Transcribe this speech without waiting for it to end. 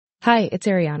Hi, it's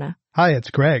Ariana. Hi,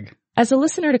 it's Greg. As a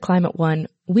listener to Climate One,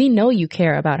 we know you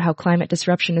care about how climate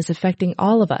disruption is affecting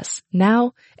all of us,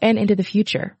 now and into the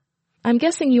future. I'm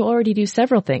guessing you already do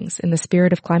several things in the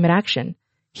spirit of climate action.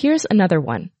 Here's another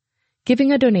one.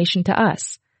 Giving a donation to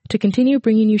us to continue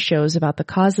bringing you shows about the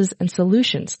causes and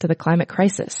solutions to the climate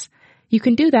crisis. You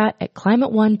can do that at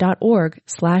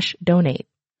climateone.org/donate.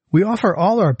 We offer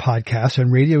all our podcasts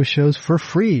and radio shows for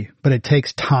free, but it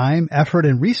takes time, effort,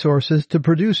 and resources to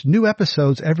produce new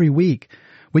episodes every week.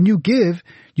 When you give,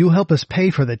 you'll help us pay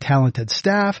for the talented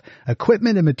staff,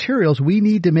 equipment, and materials we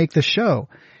need to make the show.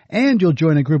 And you'll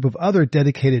join a group of other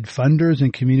dedicated funders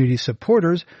and community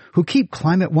supporters who keep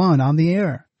Climate One on the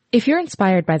air. If you're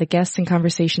inspired by the guests and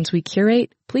conversations we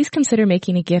curate, please consider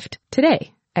making a gift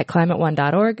today at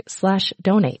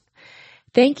climateone.org/donate.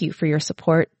 Thank you for your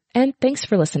support, and thanks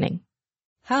for listening.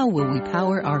 How will we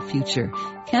power our future?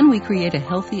 Can we create a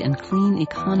healthy and clean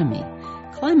economy?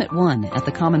 Climate One at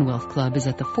the Commonwealth Club is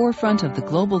at the forefront of the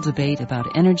global debate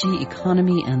about energy,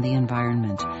 economy, and the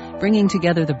environment. Bringing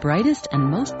together the brightest and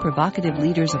most provocative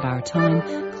leaders of our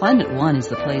time, Climate One is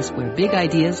the place where big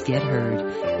ideas get heard.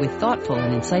 With thoughtful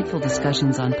and insightful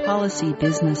discussions on policy,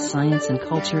 business, science, and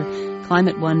culture,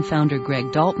 Climate One founder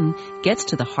Greg Dalton gets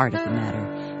to the heart of the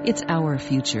matter. It's our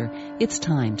future. It's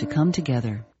time to come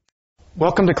together.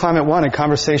 Welcome to Climate One, a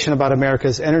conversation about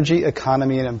America's energy,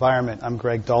 economy, and environment. I'm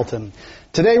Greg Dalton.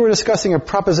 Today we're discussing a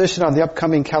proposition on the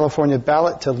upcoming California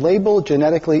ballot to label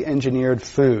genetically engineered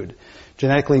food.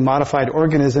 Genetically modified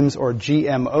organisms, or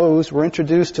GMOs, were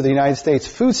introduced to the United States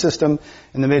food system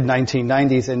in the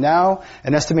mid-1990s, and now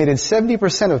an estimated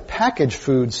 70% of packaged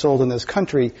food sold in this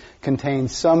country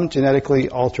contains some genetically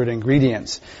altered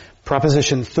ingredients.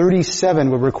 Proposition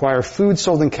 37 would require food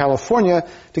sold in California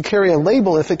to carry a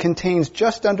label if it contains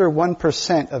just under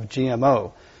 1% of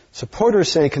GMO. Supporters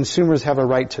say consumers have a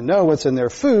right to know what's in their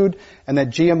food and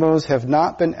that GMOs have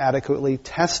not been adequately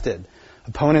tested.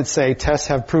 Opponents say tests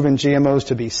have proven GMOs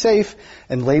to be safe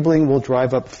and labeling will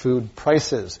drive up food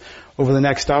prices. Over the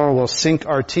next hour, we'll sink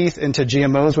our teeth into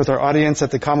GMOs with our audience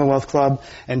at the Commonwealth Club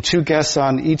and two guests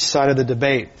on each side of the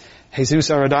debate. Jesus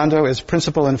Arredondo is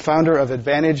principal and founder of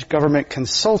Advantage Government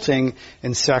Consulting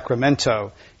in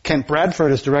Sacramento. Kent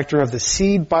Bradford is director of the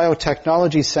Seed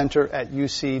Biotechnology Center at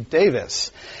UC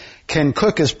Davis. Ken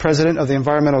Cook is president of the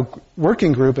Environmental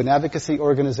Working Group, an advocacy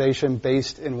organization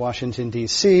based in Washington,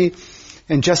 D.C.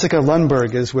 And Jessica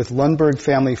Lundberg is with Lundberg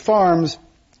Family Farms,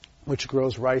 which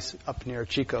grows rice up near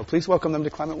Chico. Please welcome them to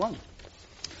Climate One.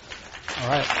 All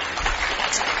right.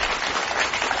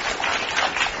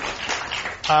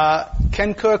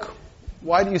 Ken Cook,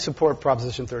 why do you support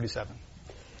Proposition 37?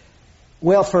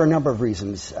 Well, for a number of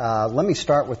reasons. Let me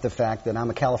start with the fact that I'm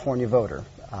a California voter.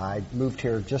 I moved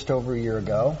here just over a year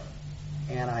ago,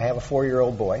 and I have a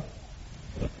 4-year-old boy.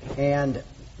 And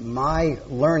my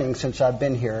learning since I've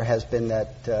been here has been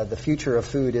that the future of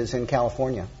food is in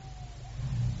California.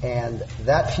 And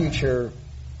that future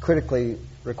critically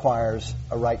requires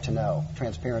a right to know,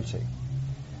 transparency.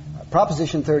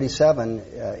 Proposition 37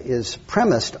 is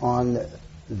premised on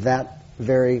that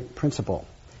very principle,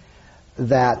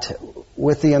 that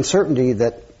with the uncertainty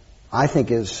that I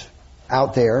think is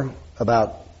out there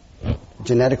about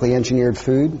genetically engineered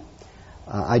food,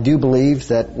 I do believe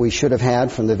that we should have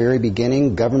had from the very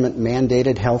beginning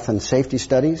government-mandated health and safety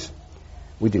studies.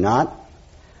 We do not.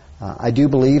 I do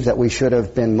believe that we should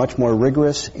have been much more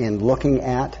rigorous in looking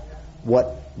at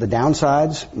what the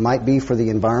downsides might be for the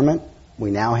environment. We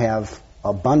now have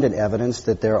abundant evidence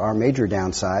that there are major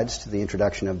downsides to the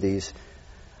introduction of these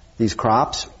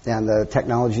crops and the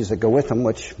technologies that go with them,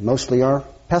 which mostly are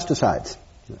pesticides.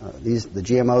 The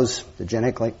GMOs, the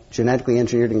genetically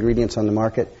engineered ingredients on the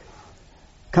market,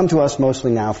 come to us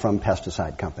mostly now from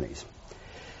pesticide companies.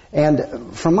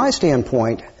 And from my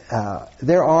standpoint,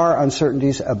 there are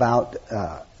uncertainties about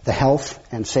the health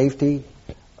and safety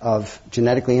of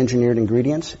genetically engineered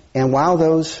ingredients. And while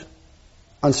those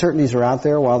uncertainties are out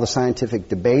there, while the scientific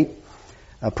debate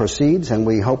proceeds, and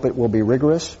we hope it will be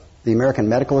rigorous, the American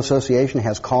Medical Association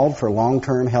has called for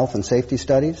long-term health and safety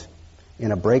studies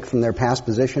in a break from their past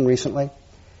position recently.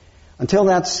 Until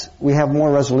we have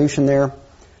more resolution there,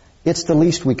 it's the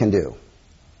least we can do,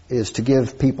 is to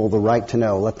give people the right to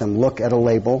know, let them look at a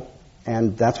label,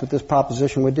 and that's what this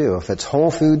proposition would do. If it's whole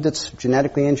food that's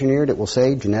genetically engineered, it will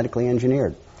say genetically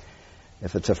engineered.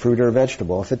 If it's a fruit or a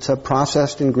vegetable, if it's a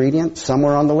processed ingredient,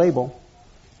 somewhere on the label,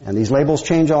 and these labels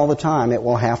change all the time, it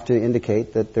will have to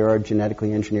indicate that there are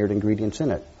genetically engineered ingredients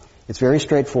in it. It's very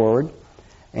straightforward,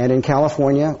 and in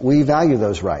California, we value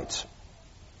those rights.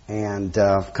 And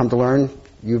come to learn,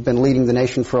 you've been leading the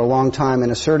nation for a long time in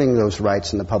asserting those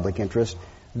rights in the public interest.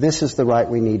 this is the right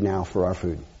we need now for our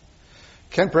food.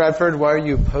 Kent Bradford, why are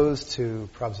you opposed to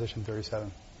Proposition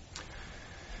 37?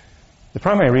 The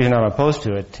primary reason I'm opposed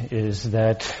to it is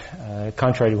that,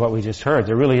 contrary to what we just heard,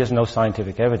 there really is no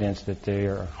scientific evidence that they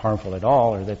are harmful at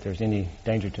all or that there's any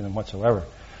danger to them whatsoever.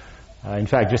 In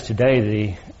fact, just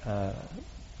today, the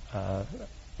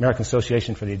American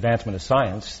Association for the Advancement of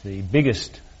Science, the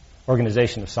biggest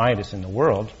organization of scientists in the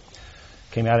world,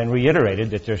 came out and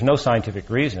reiterated that there's no scientific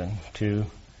reason to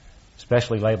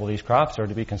specially label these crops or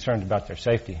to be concerned about their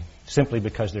safety simply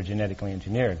because they're genetically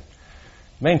engineered.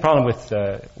 One of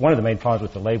the main problems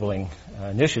with the labeling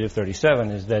initiative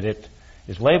 37 is that it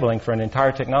is labeling for an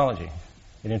entire technology.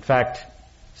 It in fact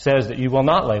says that you will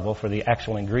not label for the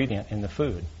actual ingredient in the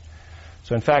food.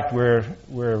 So in fact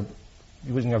we're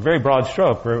using a very broad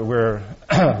stroke. We're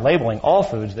labeling all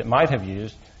foods that might have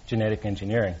used genetic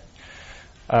engineering.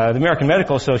 The American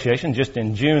Medical Association just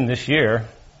in June this year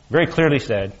very clearly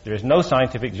said there is no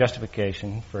scientific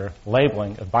justification for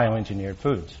labeling of bioengineered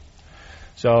foods.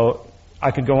 So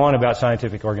I could go on about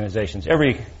scientific organizations.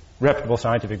 Every reputable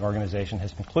scientific organization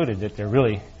has concluded that there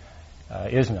really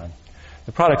is none.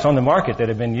 The products on the market that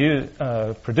have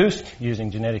been produced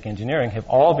using genetic engineering have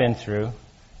all been through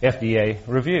FDA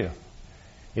review.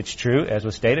 It's true, as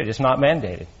was stated, it's not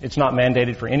mandated. It's not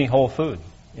mandated for any whole food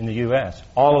in the U.S.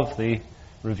 All of the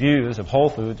reviews of whole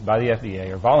foods by the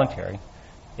FDA are voluntary.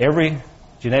 Every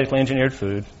genetically engineered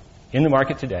food in the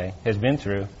market today has been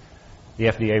through the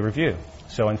FDA review.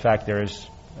 So, in fact, there is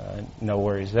no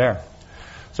worries there.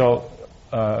 So,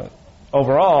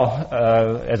 overall,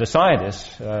 as a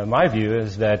scientist, my view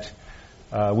is that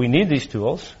we need these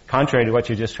tools. Contrary to what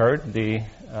you just heard, the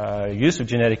use of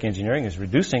genetic engineering is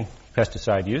reducing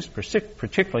pesticide use,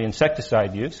 particularly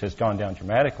insecticide use, has gone down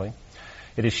dramatically.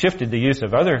 It has shifted the use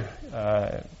of other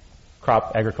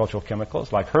crop agricultural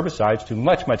chemicals, like herbicides, to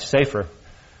much, much safer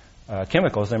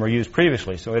chemicals than were used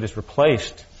previously. So it has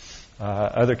replaced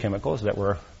other chemicals that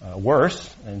were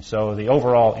worse, and so the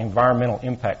overall environmental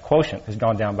impact quotient has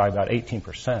gone down by about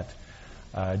 18%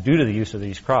 due to the use of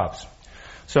these crops.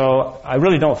 So I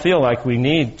really don't feel like we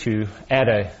need to add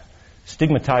a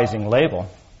stigmatizing label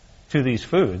to these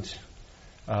foods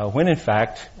when in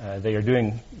fact they are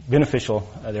doing beneficial.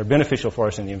 They're beneficial for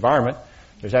us in the environment.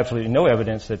 There's absolutely no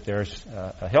evidence that there's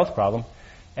a health problem,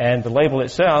 and the label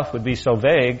itself would be so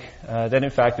vague that in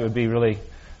fact it would be really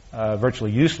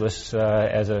virtually useless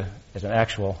as an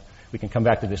actual. We can come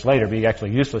back to this later. Be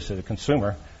actually useless to the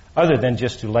consumer, other than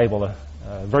just to label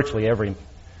virtually every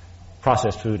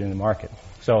processed food in the market.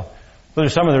 So those are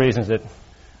some of the reasons that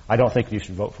I don't think you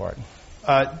should vote for it.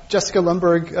 Jessica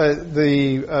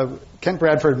Lundberg, Kent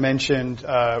Bradford mentioned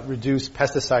reduced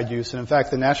pesticide use, and in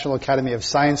fact the National Academy of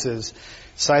Sciences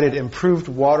cited improved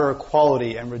water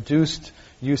quality and reduced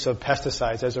use of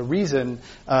pesticides as a reason,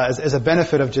 as a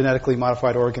benefit of genetically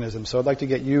modified organisms. So I'd like to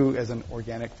get you, as an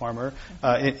organic farmer,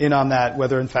 in on that,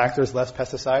 whether in fact there's less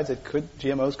pesticides,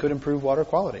 GMOs could improve water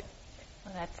quality.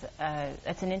 Well,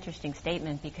 that's an interesting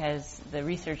statement, because the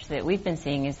research that we've been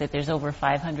seeing is that there's over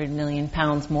 500 million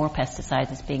pounds more pesticides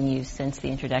that's being used since the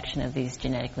introduction of these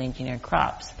genetically engineered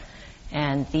crops.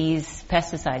 And these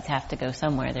pesticides have to go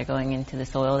somewhere. They're going into the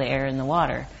soil, the air, and the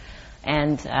water.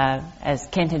 And as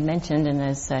Kent had mentioned, and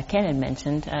as Ken had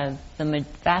mentioned, the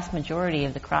vast majority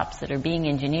of the crops that are being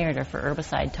engineered are for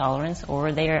herbicide tolerance,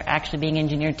 or they are actually being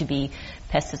engineered to be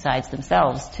pesticides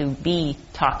themselves, to be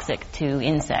toxic to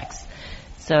insects.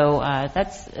 So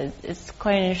it's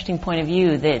quite an interesting point of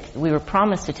view that we were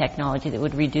promised a technology that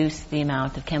would reduce the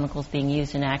amount of chemicals being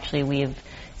used, and actually we have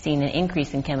seen an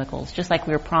increase in chemicals, just like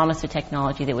we were promised a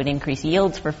technology that would increase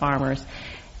yields for farmers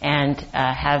and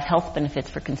have health benefits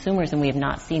for consumers, and we have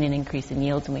not seen an increase in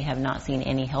yields, and we have not seen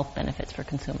any health benefits for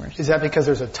consumers. Is that because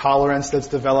there's a tolerance that's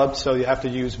developed, so you have to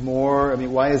use more? I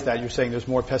mean, why is that? You're saying there's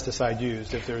more pesticide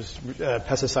used if there's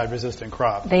pesticide-resistant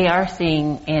crop. They are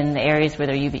seeing in the areas where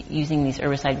they're using these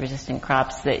herbicide-resistant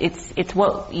crops that it's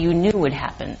what you knew would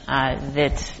happen,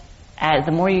 that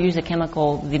the more you use a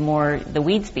chemical, the more the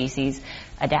weed species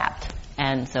adapt.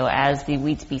 And so as the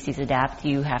weed species adapt,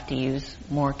 you have to use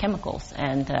more chemicals.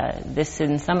 And this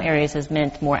in some areas has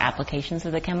meant more applications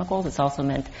of the chemicals. It's also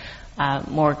meant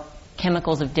more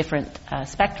chemicals of different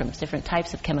spectrums, different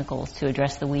types of chemicals to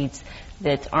address the weeds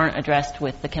that aren't addressed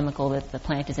with the chemical that the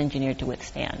plant is engineered to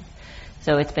withstand.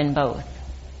 So it's been both.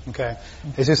 Okay.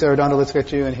 Jesus Arredondo, let's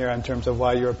get you in here in terms of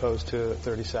why you're opposed to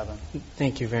 37.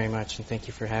 Thank you very much, and thank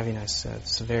you for having us.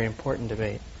 It's a very important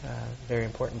debate, very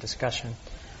important discussion.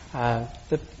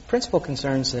 The principal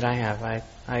concerns that I have,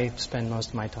 I spend most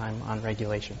of my time on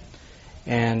regulation.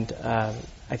 And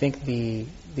I think the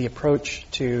approach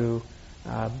to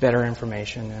better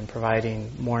information and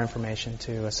providing more information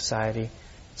to a society.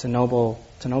 It's a noble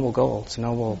goal. It's a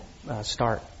noble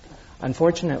start.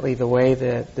 Unfortunately, the way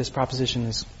that this proposition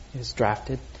is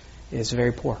drafted is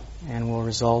very poor and will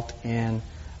result in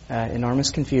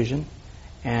enormous confusion,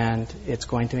 and it's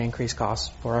going to increase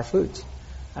costs for our foods.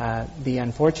 The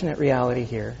unfortunate reality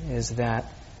here is that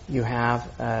you have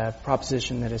a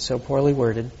proposition that is so poorly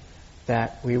worded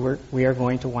that we are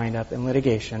going to wind up in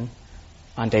litigation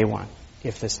on day one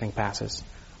if this thing passes.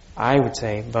 I would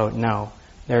say vote no.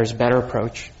 There's a better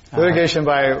approach. Litigation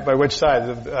by which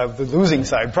side? The losing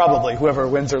side, probably. Whoever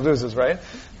wins or loses, right?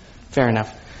 Fair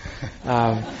enough.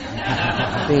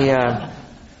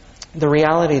 The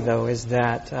reality, though, is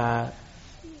that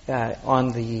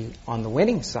on the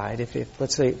winning side, if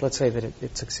let's say that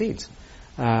it succeeds,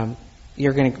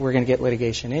 we're going to get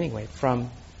litigation anyway from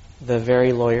the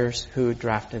very lawyers who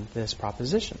drafted this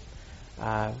proposition.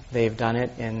 They've done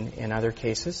it in other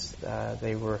cases.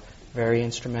 They were very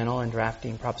instrumental in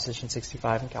drafting Proposition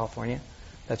 65 in California.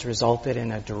 That's resulted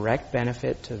in a direct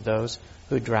benefit to those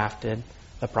who drafted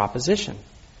the proposition.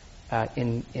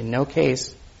 In no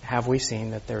case have we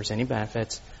seen that there's any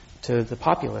benefits to the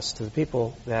populace, to the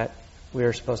people that we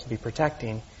are supposed to be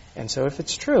protecting. And so if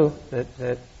it's true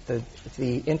that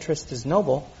the interest is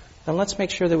noble, then let's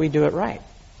make sure that we do it right.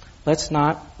 Let's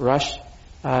not rush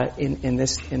in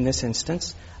this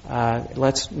instance.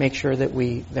 Let's make sure that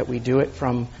we do it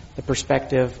from the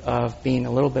perspective of being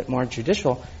a little bit more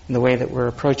judicial in the way that we're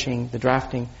approaching the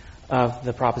drafting of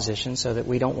the proposition, so that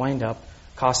we don't wind up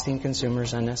costing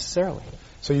consumers unnecessarily.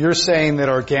 So you're saying that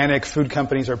organic food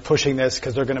companies are pushing this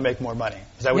because they're going to make more money.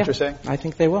 Is that what you're saying? I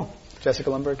think they will. Jessica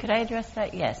Lundberg? Could I address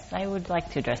that? Yes, I would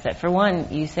like to address that. For one,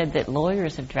 you said that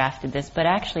lawyers have drafted this, but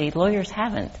actually lawyers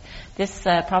haven't. This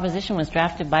proposition was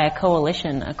drafted by a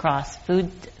coalition across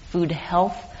food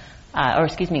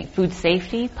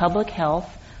safety, public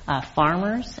health,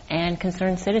 farmers, and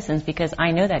concerned citizens, because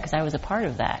I know that because I was a part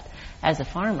of that as a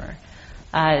farmer.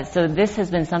 So this has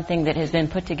been something that has been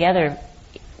put together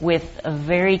with a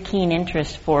very keen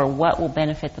interest for what will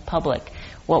benefit the public,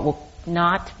 what will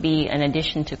not be an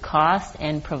addition to cost,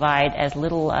 and provide as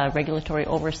little regulatory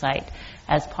oversight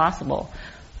as possible.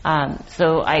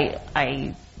 So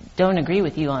I don't agree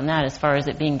with you on that as far as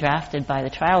it being drafted by the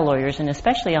trial lawyers, and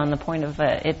especially on the point of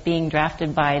it being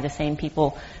drafted by the same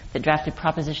people that drafted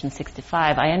Proposition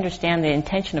 65. I understand the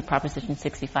intention of Proposition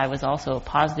 65 was also a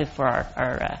positive for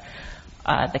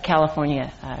the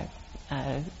California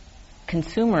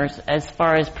consumers as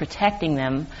far as protecting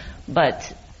them,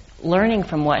 but learning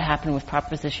from what happened with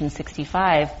Proposition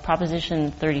 65,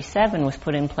 Proposition 37 was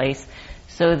put in place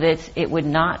so that it would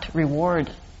not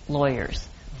reward lawyers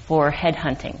for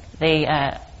headhunting.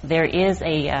 There is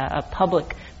a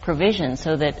public provision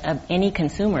so that any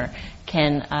consumer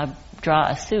can draw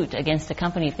a suit against a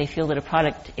company if they feel that a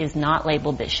product is not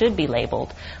labeled that should be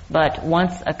labeled. But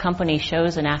once a company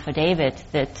shows an affidavit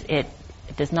that it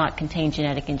does not contain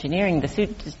genetic engineering, the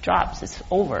suit just drops. It's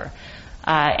over.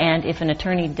 And if an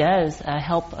attorney does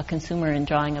help a consumer in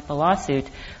drawing up a lawsuit,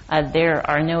 there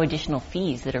are no additional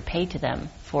fees that are paid to them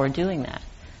for doing that.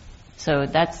 So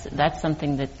that's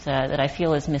something that I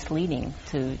feel is misleading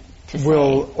to say.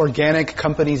 Will organic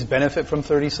companies benefit from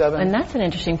 37? And that's an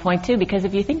interesting point too, because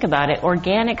if you think about it,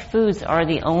 organic foods are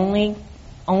the only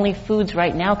foods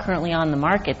right now currently on the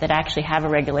market that actually have a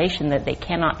regulation that they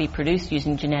cannot be produced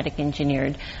using genetic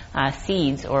engineered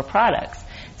seeds or products.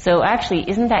 So actually,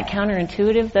 isn't that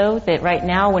counterintuitive, though, that right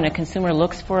now when a consumer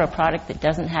looks for a product that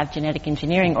doesn't have genetic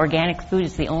engineering, organic food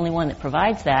is the only one that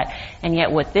provides that, and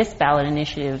yet what this ballot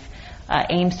initiative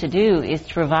aims to do is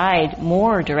to provide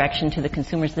more direction to the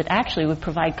consumers that actually would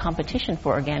provide competition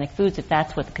for organic foods if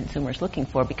that's what the consumer is looking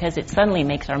for, because it suddenly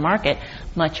makes our market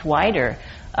much wider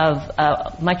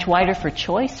for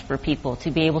choice for people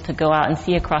to be able to go out and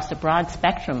see across a broad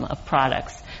spectrum of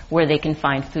products where they can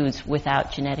find foods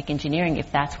without genetic engineering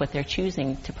if that's what they're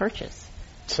choosing to purchase.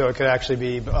 So it could actually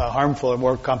be harmful and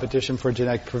more competition for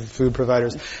genetic food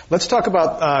providers. Let's talk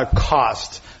about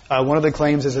cost. One of the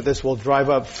claims is that this will drive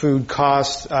up food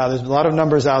costs. There's a lot of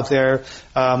numbers out there.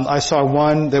 I saw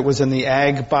one that was in the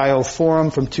Ag Bio Forum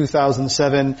from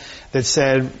 2007 that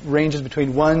said ranges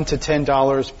between $1 to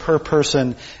 $10 per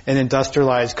person in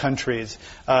industrialized countries.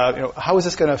 How is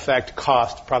this going to affect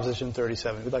cost, Proposition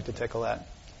 37? We'd like to tackle that.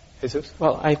 Jesus?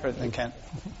 Well, and Ken.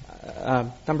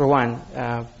 Number one,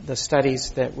 the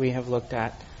studies that we have looked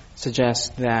at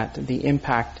suggest that the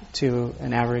impact to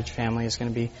an average family is going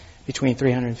to be between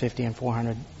 $350 and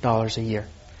 $400 a year.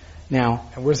 Now,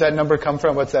 and where's that number come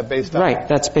from? What's that based on? Right,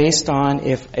 that's based on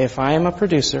if I am a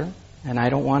producer and I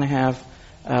don't want to have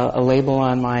a label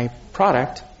on my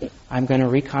product, I'm going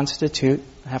to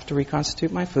have to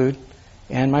reconstitute my food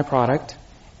and my product,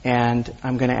 and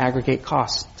I'm going to aggregate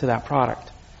costs to that product.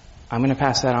 I'm going to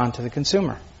pass that on to the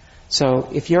consumer. So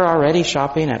if you're already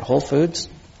shopping at Whole Foods,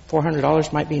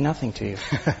 $400 might be nothing to you.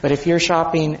 But if you're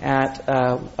shopping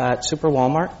at Super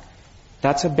Walmart,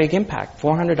 that's a big impact.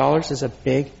 $400 is a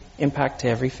big impact to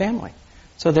every family.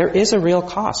 So there is a real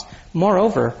cost.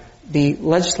 Moreover, the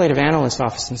Legislative Analyst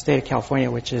Office in the state of California,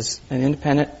 which is an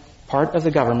independent part of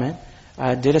the government,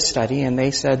 did a study, and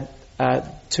they said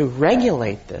to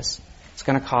regulate this, it's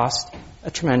going to cost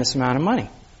a tremendous amount of money.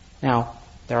 Now,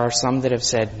 there are some that have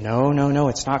said, no,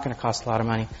 it's not going to cost a lot of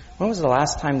money. When was the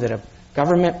last time that a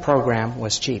government program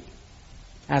was cheap?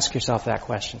 Ask yourself that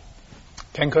question.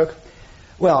 Ken Cook?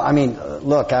 Well, I mean,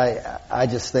 look, I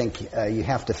just think you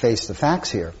have to face the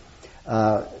facts here.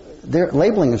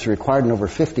 Labeling is required in over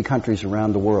 50 countries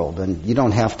around the world, and you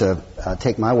don't have to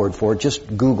take my word for it.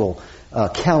 Just Google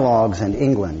Kellogg's in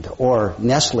England or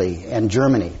Nestle in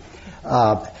Germany.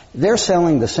 They're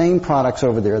selling the same products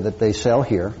over there that they sell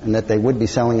here and that they would be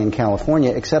selling in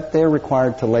California, except they're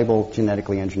required to label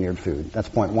genetically engineered food. That's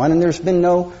point one. And there's been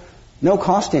no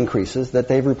cost increases that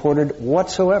they've reported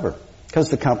whatsoever because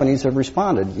the companies have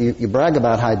responded. You brag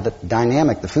about how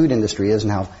dynamic the food industry is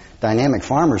and how dynamic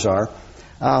farmers are.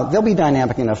 They'll be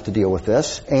dynamic enough to deal with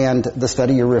this. And the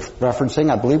study you're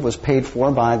referencing, I believe, was paid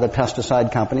for by the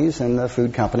pesticide companies and the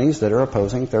food companies that are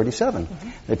opposing 37. Mm-hmm.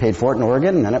 They paid for it in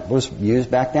Oregon, and then it was used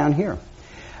back down here.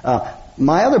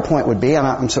 My other point would be, and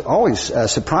I'm always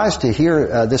surprised to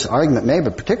hear this argument made,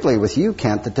 but particularly with you,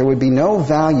 Kent, that there would be no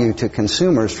value to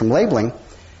consumers from labeling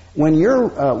when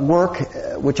your work,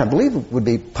 which I believe would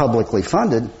be publicly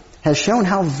funded, has shown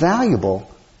how valuable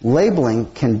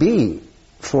labeling can be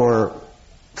for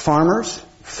farmers,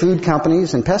 food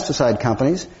companies, and pesticide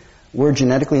companies where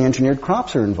genetically engineered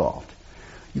crops are involved.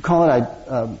 You call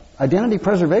it identity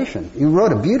preservation. You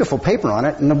wrote a beautiful paper on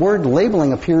it, and the word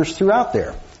labeling appears throughout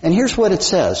there. And here's what it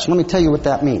says. Let me tell you what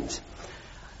that means.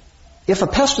 If a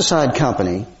pesticide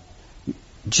company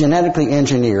genetically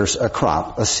engineers a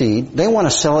crop, a seed, they want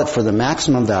to sell it for the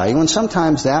maximum value, and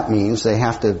sometimes that means they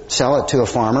have to sell it to a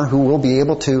farmer who will be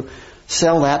able to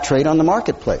sell that trait on the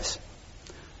marketplace.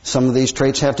 Some of these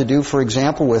traits have to do, for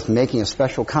example, with making a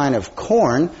special kind of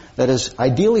corn that is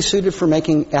ideally suited for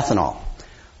making ethanol.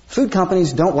 Food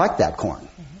companies don't like that corn.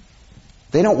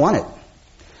 They don't want it.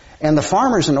 And the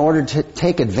farmers, in order to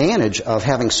take advantage of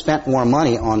having spent more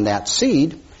money on that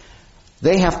seed,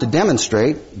 they have to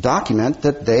document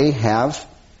that they have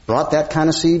brought that kind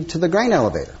of seed to the grain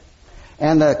elevator.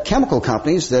 And the chemical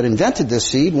companies that invented this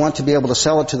seed want to be able to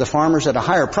sell it to the farmers at a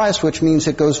higher price, which means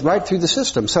it goes right through the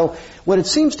system. So what it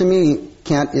seems to me,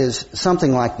 Kent, is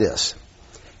something like this.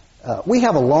 We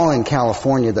have a law in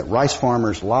California that rice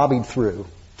farmers lobbied through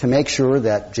to make sure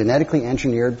that genetically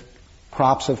engineered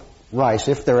crops of rice,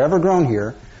 if they're ever grown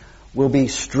here, will be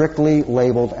strictly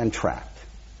labeled and tracked.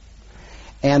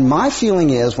 And my feeling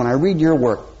is, when I read your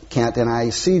work, Kent, and I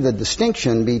see the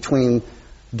distinction between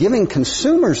giving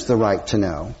consumers the right to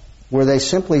know, where they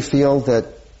simply feel that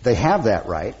they have that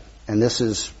right, and this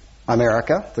is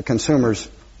America, the consumer's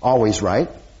always right,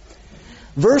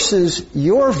 versus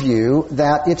your view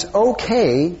that it's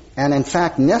okay and in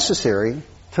fact necessary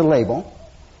to label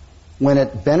when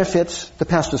it benefits the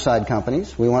pesticide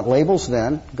companies. We want labels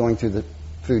then going through the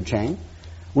food chain.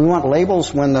 We want labels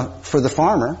for the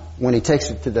farmer when he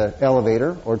takes it to the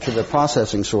elevator or to the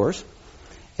processing source.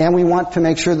 And we want to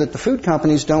make sure that the food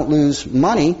companies don't lose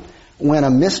money when a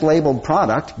mislabeled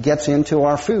product gets into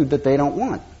our food that they don't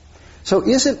want. So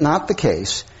is it not the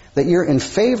case that you're in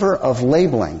favor of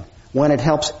labeling when it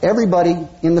helps everybody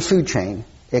in the food chain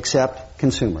except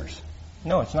consumers?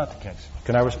 No, it's not the case.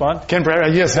 Can I respond? Ken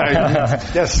Bradley, yes.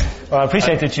 Yes. Well, I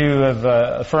appreciate that you have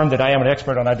affirmed that I am an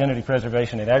expert on identity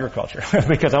preservation in agriculture,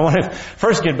 because I want to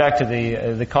first get back to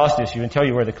the cost issue and tell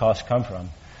you where the costs come from.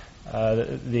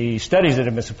 The studies that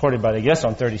have been supported by the Yes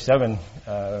on 37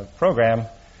 program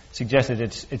suggested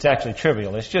it's actually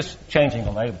trivial. It's just changing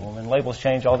the label, and labels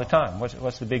change all the time.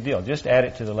 What's the big deal? Just add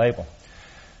it to the label.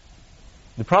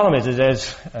 The problem is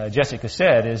as Jessica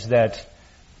said, is that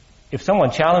if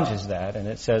someone challenges that and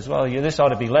it says, well, this ought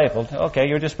to be labeled, okay,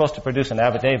 you're just supposed to produce an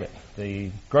affidavit.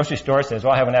 The grocery store says,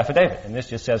 well, I have an affidavit, and this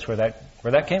just says where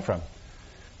that came from.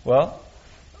 Well,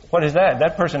 what is that?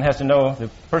 That person has to know, the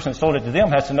person who sold it to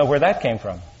them has to know where that came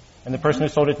from. And the person who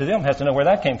sold it to them has to know where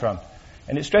that came from.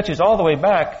 And it stretches all the way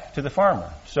back to the farmer.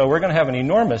 So we're going to have an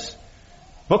enormous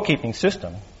bookkeeping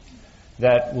system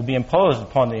that will be imposed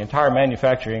upon the entire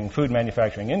food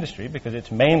manufacturing industry, because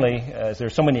it's mainly,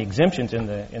 there's so many exemptions in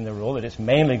the rule that it's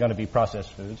mainly going to be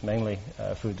processed foods, mainly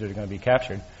foods that are going to be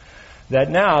captured, that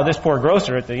now this poor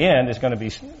grocer at the end is going to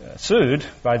be sued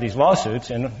by these lawsuits,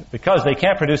 and because they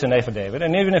can't produce an affidavit,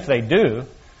 and even if they do,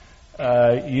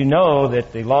 you know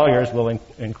that the lawyers will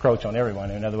encroach on everyone.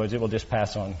 In other words, it will just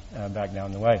pass on back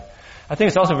down the way. I think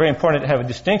it's also very important to have a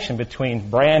distinction between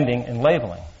branding and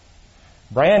labeling.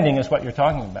 Branding is what you're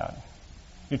talking about.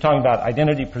 You're talking about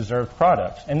identity-preserved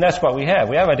products, and that's what we have.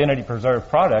 We have identity-preserved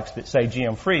products that say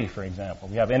GM-free, for example.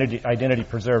 We have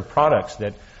identity-preserved products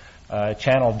that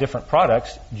channel different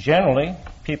products. Generally,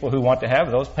 people who want to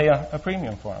have those pay a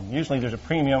premium for them. Usually there's a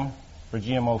premium for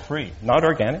GMO-free. Not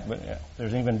organic, but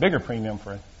there's an even bigger premium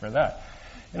for that.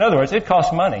 In other words, it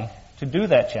costs money to do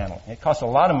that channeling. It costs a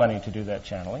lot of money to do that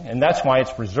channeling, and that's why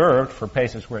it's reserved for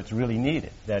places where it's really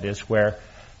needed. That is where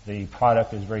the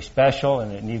product is very special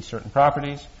and it needs certain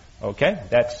properties. Okay,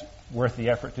 that's worth the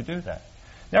effort to do that.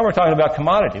 Now we're talking about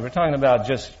commodity. We're talking about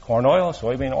just corn oil,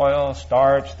 soybean oil,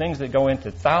 starch, things that go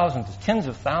into thousands, tens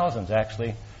of thousands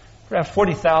actually, perhaps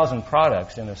 40,000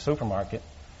 products in a supermarket.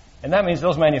 And that means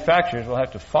those manufacturers will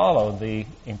have to follow the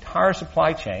entire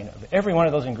supply chain of every one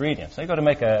of those ingredients. They go to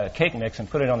make a cake mix and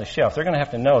put it on the shelf. They're going to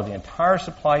have to know the entire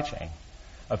supply chain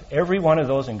of every one of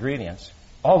those ingredients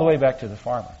all the way back to the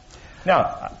farmer.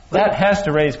 Now, that has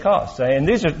to raise costs. And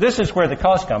this is where the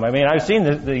costs come. I mean, I've seen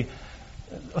the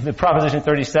Proposition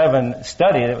 37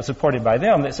 study that was supported by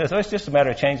them that says, oh, it's just a matter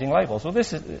of changing labels. Well,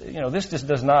 this just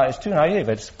does not, it's too naive.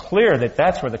 It's clear that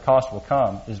that's where the cost will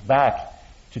come, is back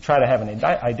to try to have an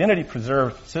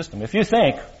identity-preserved system. If you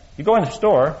go in the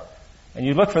store and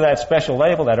you look for that special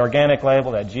label, that organic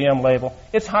label, that GM label,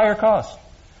 it's higher cost.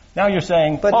 Now you're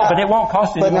saying, but it won't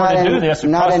cost you more to do this.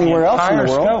 Not anywhere else in the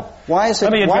world. Scope. Why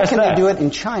can they do it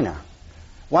in China?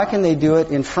 Why can they do it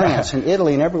in France and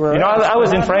Italy and everywhere else? I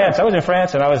was in France. I was in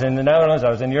France and I was in the Netherlands. I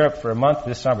was in Europe for a month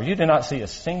this summer. You do not see a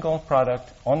single product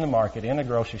on the market in a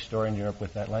grocery store in Europe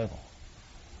with that label.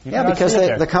 Yeah, because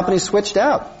the company switched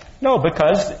out. No,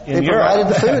 because in Europe... They provided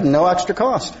the food and no extra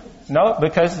cost. No,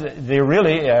 because they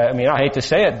really, I hate to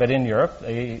say it, but in Europe,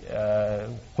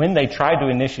 when they tried to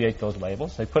initiate those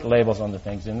labels, they put labels on the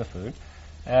things in the food.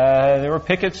 There were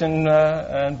pickets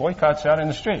and boycotts out in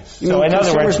the streets. So in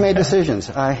other words, consumers made decisions.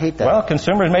 I hate that. Well,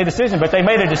 consumers made decisions, but they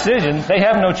made a decision. They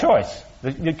have no choice.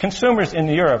 The consumers in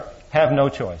Europe have no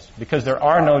choice because there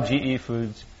are no GE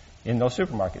foods in those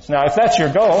supermarkets. Now, if that's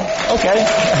your goal, okay.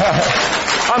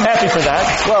 I'm happy for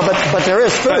that. Well, but there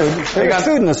is food. There's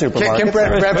food in the supermarket.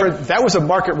 Bradford, that was a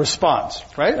market response,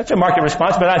 right? That's a market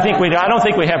response, but I don't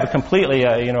think we have a completely,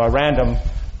 a random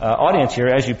audience here,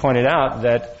 as you pointed out,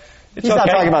 that it's He's not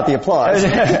talking about the applause.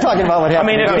 He's talking about what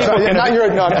happened. I'm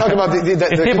talking about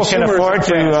the people can afford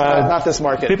to, not this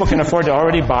market. People can afford to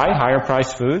already buy higher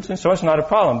priced foods, and so it's not a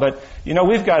problem. But, we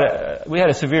had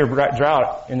a severe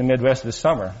drought in the Midwest this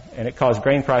summer, and it caused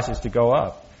grain prices to go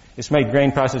up. It's made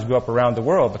grain prices go up around the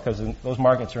world because those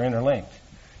markets are interlinked.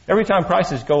 Every time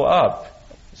prices go up,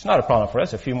 it's not a problem for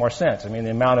us, a few more cents. The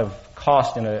amount of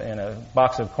cost in a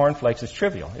box of cornflakes is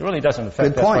trivial. It really doesn't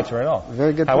affect us much at all.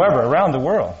 Very good However, point. around the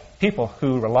world, people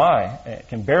who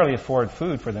can barely afford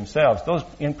food for themselves, those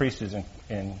increases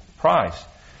in price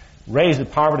raise the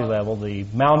poverty level, the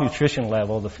malnutrition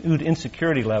level, the food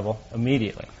insecurity level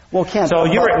immediately. Well, Kent, so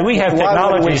we have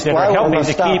technologies that are helping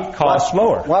to keep costs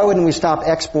lower. Why wouldn't we stop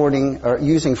exporting or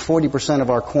using 40% of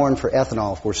our corn for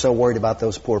ethanol if we're so worried about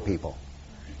those poor people?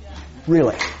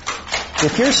 Really?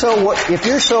 If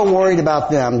you're so worried about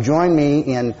them, join me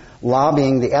in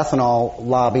lobbying the ethanol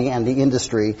lobby and the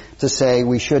industry to say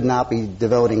we should not be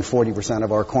devoting 40%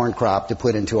 of our corn crop to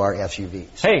put into our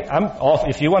SUVs. Hey,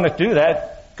 if you want to do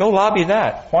that, go lobby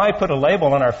that. Why put a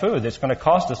label on our food that's going to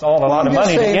cost us all a lot of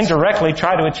money to indirectly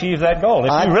try to achieve that goal?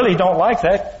 If you really don't like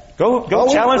that, go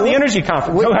challenge the energy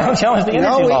conference. Go challenge the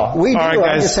energy law. We do. All right,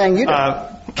 guys. I'm just saying you do.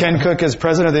 Ken Cook is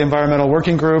president of the Environmental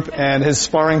Working Group, and his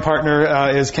sparring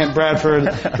partner is Kent Bradford,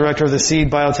 director of the Seed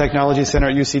Biotechnology Center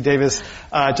at UC Davis.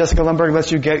 Jessica Lundberg,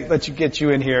 let's get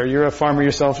you in here. You're a farmer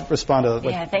yourself. Respond to it.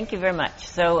 Yeah, thank you very much.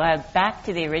 So back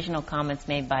to the original comments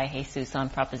made by Jesus on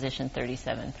Proposition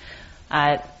 37.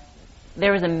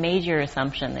 There was a major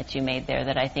assumption that you made there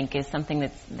that I think is something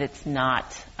that's not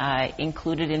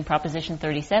included in Proposition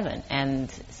 37, and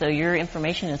so your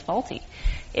information is faulty.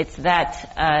 It's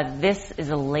that this is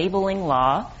a labeling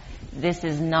law. This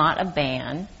is not a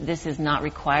ban. This is not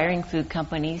requiring food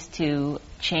companies to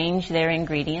change their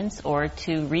ingredients or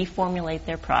to reformulate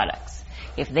their products.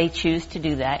 If they choose to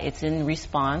do that, it's in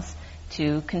response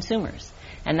to consumers.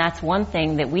 And that's one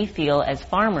thing that we feel as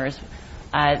farmers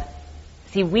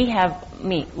See, we have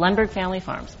Lundberg Family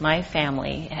Farms. My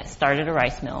family has started a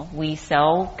rice mill. We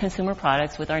sell consumer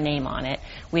products with our name on it.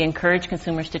 We encourage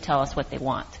consumers to tell us what they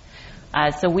want.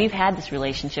 So we've had this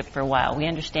relationship for a while. We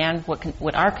understand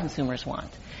what our consumers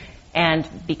want. And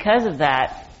because of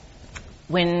that,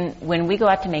 when we go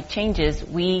out to make changes,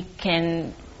 we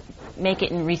can make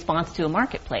it in response to a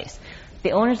marketplace.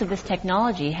 The owners of this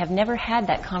technology have never had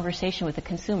that conversation with the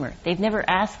consumer. They've never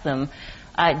asked them,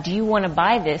 do you want to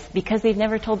buy this? Because they've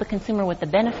never told the consumer what the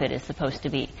benefit is supposed to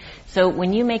be. So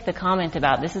when you make the comment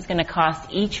about this is going to cost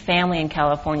each family in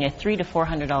California $300 to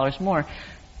 $400 more,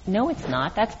 no, it's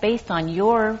not. That's based on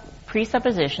your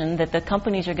presupposition that the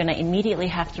companies are going to immediately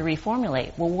have to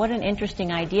reformulate. Well, what an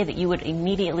interesting idea that you would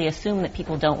immediately assume that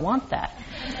people don't want that.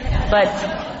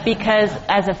 But because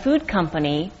as a food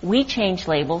company, we change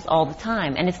labels all the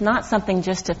time, and it's not something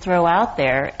just to throw out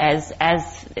there as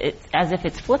if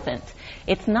it's flippant.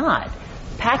 It's not.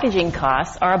 Packaging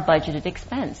costs are a budgeted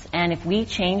expense, and if we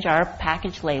change our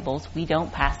package labels, we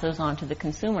don't pass those on to the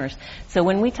consumers. So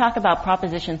when we talk about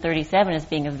Proposition 37 as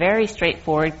being a very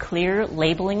straightforward, clear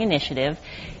labeling initiative,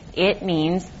 it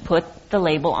means put the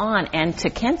label on. And to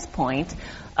Kent's point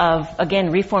of,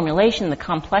 again, reformulation, the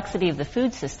complexity of the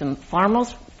food system,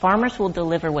 farmers will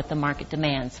deliver what the market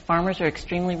demands. Farmers are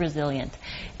extremely resilient.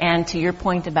 And to your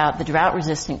point about the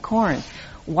drought-resistant corn,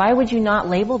 why would you not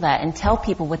label that and tell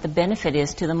people what the benefit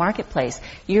is to the marketplace?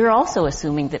 You're also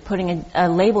assuming that putting a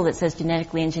label that says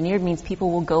genetically engineered means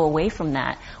people will go away from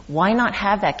that. Why not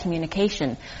have that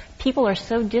communication? People are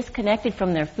so disconnected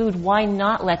from their food, why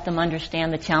not let them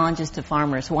understand the challenges to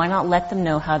farmers? Why not let them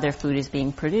know how their food is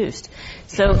being produced?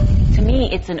 So to me,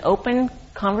 it's an open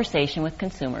conversation with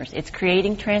consumers. It's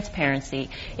creating transparency.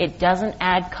 It doesn't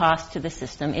add cost to the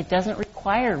system. It doesn't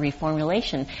require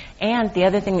reformulation. And the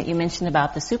other thing that you mentioned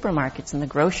about the supermarkets and the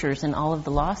grocers and all of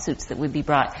the lawsuits that would be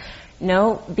brought,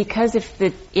 no, because if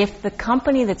the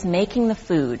company that's making the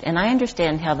food, and I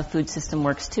understand how the food system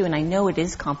works too, and I know it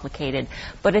is complicated,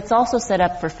 but it's also set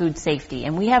up for food safety.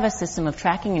 And we have a system of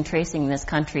tracking and tracing in this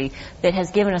country that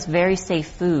has given us very safe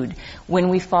food when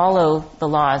we follow the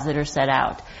laws that are set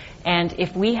out. And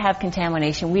if we have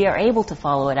contamination, we are able to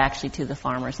follow it actually to the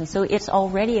farmers. And so it's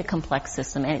already a complex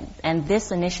system, and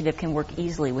this initiative can work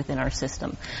easily within our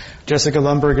system. Jessica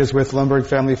Lundberg is with Lundberg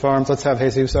Family Farms. Let's have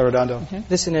Jesus Arredondo. Mm-hmm.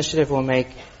 This initiative will make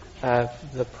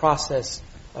the process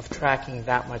of tracking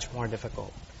that much more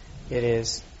difficult. It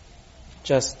is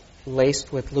just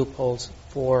laced with loopholes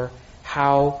for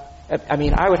how, I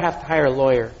mean, I would have to hire a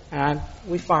lawyer. And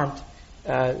we farmed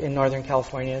in Northern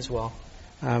California as well.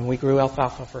 We grew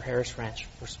alfalfa for Harris Ranch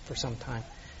for some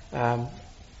time.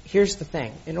 Here's the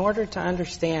thing. In order to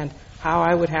understand how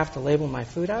I would have to label my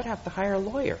food, I would have to hire a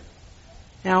lawyer.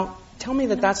 Now, tell me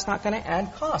that that's not going to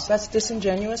add cost. That's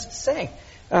disingenuous to say.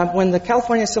 When the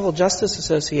California Civil Justice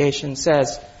Association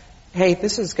says, hey,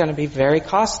 this is going to be very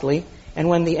costly, and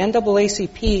when the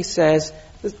NAACP says,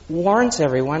 warns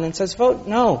everyone and says, vote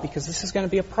no, because this is going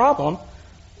to be a problem,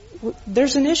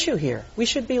 there's an issue here. We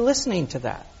should be listening to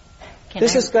that.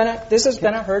 This is going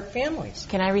to hurt families.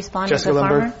 Can I respond Jessica as a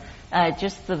farmer?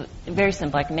 Lundberg? Very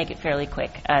simple. I can make it fairly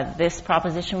quick. This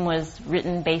proposition was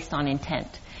written based on intent.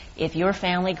 If your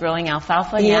family growing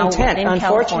alfalfa the now intent, in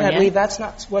unfortunately, California, that's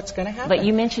not what's going to happen. But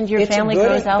you mentioned your family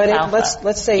grows alfalfa.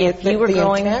 Let's say if you were the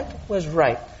growing, intent was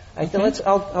right.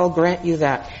 I'll grant you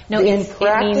that. No, in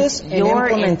practice, in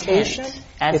implementation,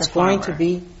 it's going to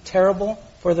be terrible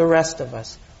for the rest of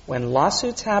us. When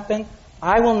lawsuits happen,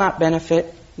 I will not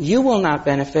benefit. You will not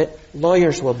benefit.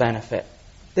 Lawyers will benefit.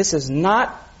 This is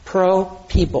not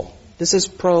pro-people. This is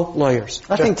pro-lawyers.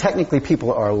 I think technically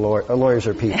people are lawyers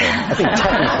are people. I think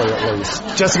technically at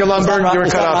least. Jessica Lundberg, you were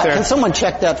cut off there. Can someone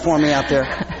check that for me out there?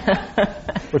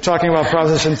 We're talking about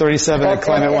Proposition 37 at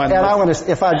Climate One. And I want to,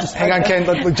 if I just... Hang on, Ken,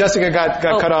 but Jessica got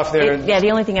cut off there.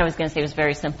 The only thing I was going to say was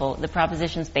very simple. The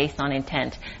proposition's based on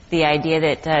intent. The idea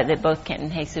that both Kent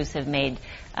and Jesus have made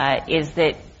is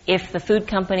that if the food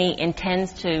company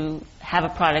intends to have a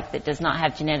product that does not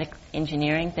have genetic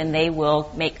engineering, then they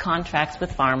will make contracts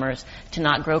with farmers to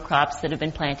not grow crops that have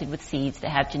been planted with seeds that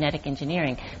have genetic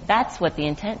engineering. That's what the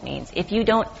intent means. If you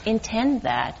don't intend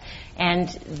that, and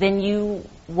then you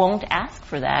won't ask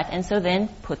for that, and so then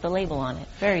put the label on it.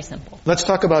 Very simple. Let's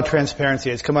talk about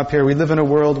transparency. It's come up here. We live in a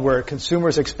world where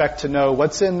consumers expect to know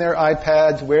what's in their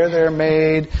iPads, where they're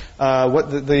made,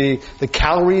 what the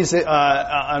calories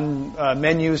on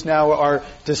menus now are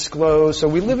disclosed. So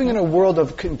we're living in a world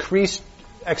of increased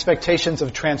expectations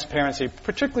of transparency,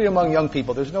 particularly among young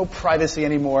people. There's no privacy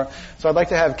anymore. So I'd like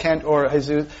to have Kent or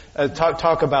Jesus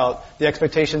talk about the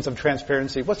expectations of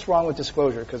transparency. What's wrong with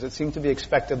disclosure? Because it seems to be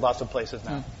expected lots of places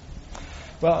now.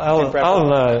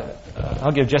 Well,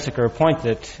 I'll give Jessica a point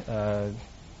that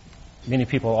many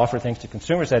people offer things to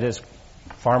consumers. That is,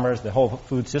 farmers, the whole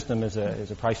food system is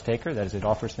a price taker. That is, it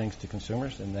offers things to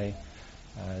consumers, and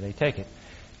they take it.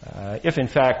 If, in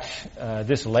fact,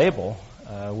 this label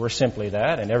were simply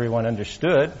that, and everyone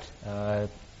understood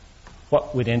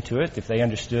what went into it, if they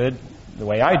understood the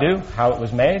way I do how it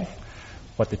was made,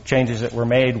 what the changes that were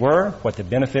made were, what the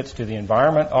benefits to the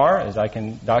environment are, as I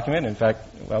can document. In fact,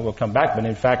 well, we'll come back, but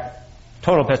in fact,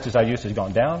 total pesticide use has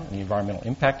gone down, and the environmental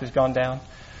impact has gone down.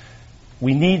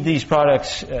 We need these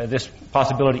products, this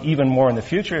possibility even more in the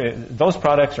future. Those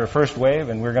products are first wave,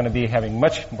 and we're going to be having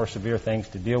much more severe things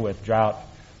to deal with: drought,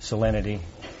 salinity,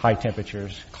 high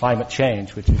temperatures, climate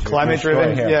change, which is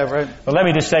climate-driven. Yeah, right. But let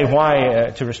me just say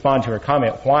why, to respond to her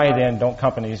comment, why then don't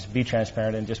companies be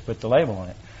transparent and just put the label on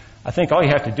it? I think all you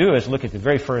have to do is look at the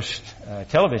very first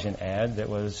television ad that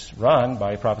was run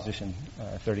by Proposition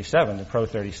 37, the Pro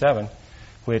 37,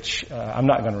 which I'm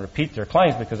not going to repeat their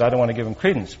claims because I don't want to give them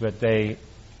credence, but they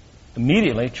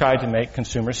immediately tried to make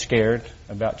consumers scared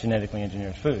about genetically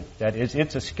engineered food. That is,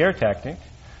 it's a scare tactic.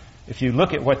 If you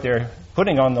look at what they're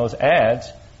putting on those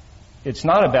ads, it's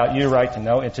not about your right to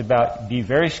know. It's about be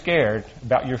very scared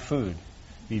about your food.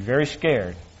 Be very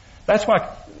scared.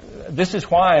 This is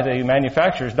why the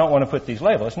manufacturers don't want to put these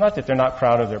labels. It's not that they're not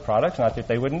proud of their products, not that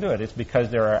they wouldn't do it. It's because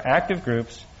there are active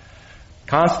groups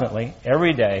constantly,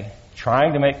 every day,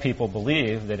 trying to make people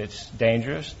believe that it's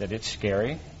dangerous, that it's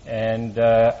scary. And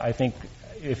I think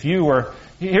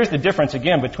here's the difference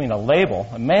again between a label,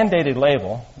 a mandated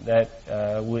label that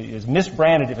is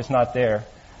misbranded if it's not there,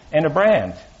 and a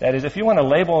brand. That is, if you want to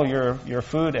label your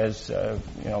food as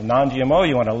non-GMO,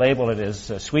 you want to label it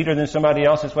as sweeter than somebody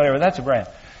else's, whatever, that's a brand.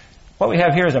 What we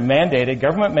have here is a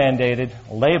government-mandated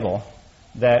label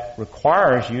that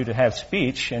requires you to have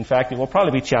speech. In fact, it will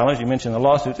probably be challenged. You mentioned the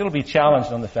lawsuits. It'll be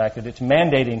challenged on the fact that it's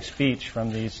mandating speech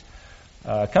from these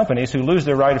companies who lose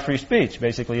their right of free speech.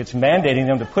 Basically, it's mandating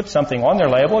them to put something on their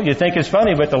label. You think it's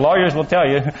funny, but the lawyers will tell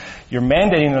you you're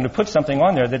mandating them to put something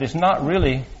on there that is not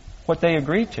really what they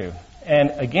agreed to.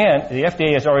 And again, the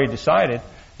FDA has already decided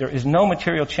there is no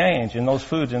material change in those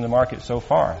foods in the market so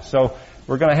far. So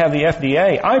we're going to have the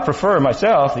FDA. I prefer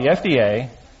myself, the FDA,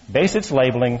 base its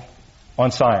labeling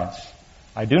on science.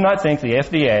 I do not think the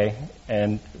FDA,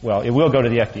 it will go to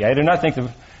the FDA. I do not think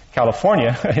that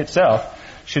California itself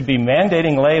should be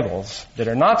mandating labels that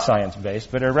are not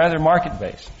science-based, but are rather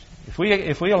market-based.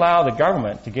 If we allow the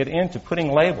government to get into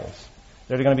putting labels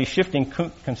that are going to be shifting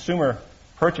consumer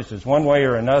purchases one way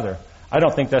or another, I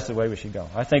don't think that's the way we should go.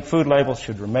 I think food labels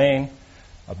should remain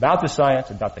about the science,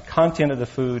 about the content of the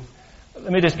food.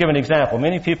 Let me just give an example.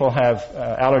 Many people have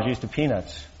allergies to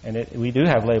peanuts, and we do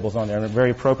have labels on there, and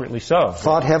very appropriately so.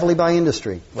 Fought heavily by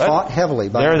industry.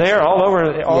 They're there all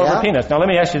over peanuts. Now, let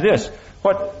me ask you this.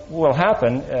 What will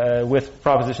happen with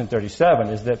Proposition 37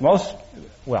 is that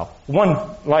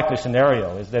one likely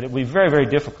scenario is that it will be very, very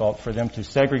difficult for them to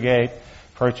segregate,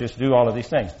 purchase, do all of these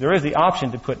things. There is the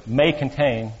option to put may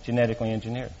contain genetically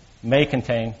engineered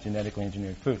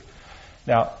food.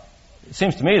 Now, it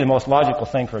seems to me the most logical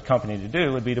thing for a company to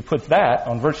do would be to put that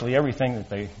on virtually everything that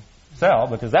they sell,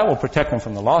 because that will protect them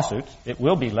from the lawsuits. It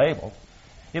will be labeled.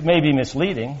 It may be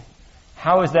misleading.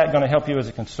 How is that going to help you as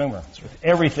a consumer? If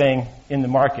everything in the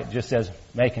market just says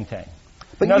may contain.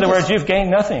 In other words, you've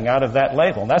gained nothing out of that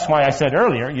label. That's why I said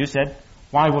earlier, you said,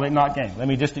 why will it not gain? Let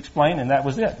me just explain, and that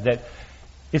was it. That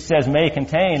it says may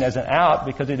contain as an out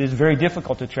because it is very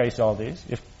difficult to trace all these.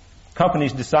 If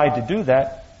companies decide to do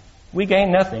that, we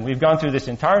gain nothing. We've gone through this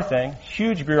entire thing,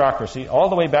 huge bureaucracy, all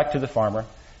the way back to the farmer,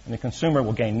 and the consumer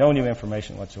will gain no new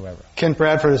information whatsoever. Kent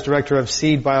Bradford is director of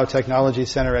Seed Biotechnology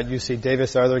Center at UC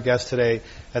Davis. Our other guests today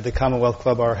at the Commonwealth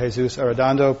Club are Jesus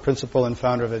Arredondo, principal and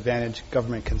founder of Advantage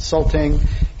Government Consulting,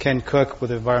 Ken Cook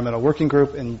with the Environmental Working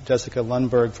Group, and Jessica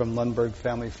Lundberg from Lundberg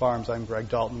Family Farms. I'm Greg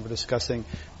Dalton. We're discussing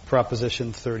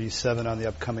Proposition 37 on the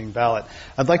upcoming ballot.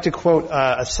 I'd like to quote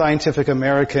a Scientific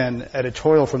American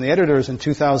editorial from the editors in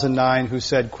 2009 who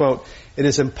said, quote, "It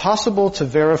is impossible to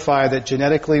verify that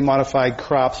genetically modified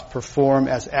crops perform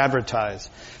as advertised.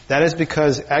 That is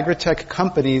because agritech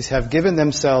companies have given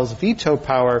themselves veto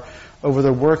power over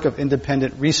the work of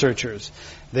independent researchers."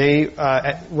 They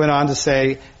went on to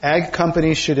say, ag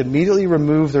companies should immediately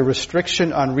remove the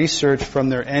restriction on research from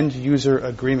their end-user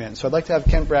agreement. So I'd like to have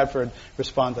Kent Bradford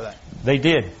respond to that. They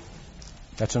did.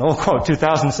 That's an old quote.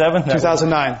 2007?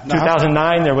 2009.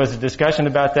 2009, there was a discussion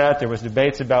about that. There was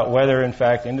debates about whether, in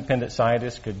fact, independent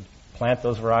scientists could plant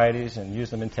those varieties and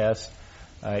use them in tests.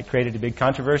 It created a big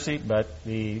controversy, but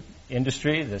the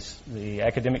industry, the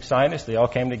academic scientists, they all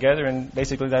came together, and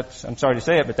basically that's, I'm sorry to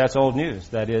say it, but that's old news.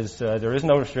 That is, there is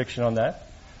no restriction on that.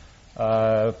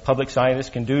 Public scientists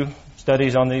can do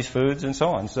studies on these foods and so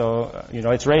on. So,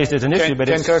 it's raised as an issue, but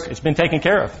it's been taken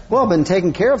care of. Well, been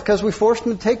taken care of because we forced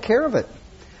them to take care of it.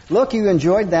 Look, you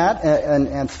enjoyed that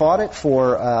and fought it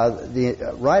for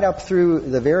right up through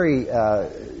the very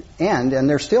end, and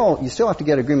you still have to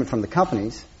get agreement from the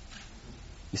companies.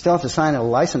 You still have to sign a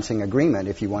licensing agreement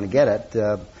if you want to get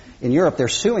it. In Europe, they're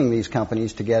suing these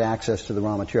companies to get access to the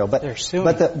raw material. But they're suing.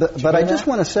 But I just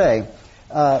want to say,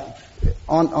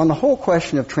 on the whole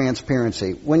question of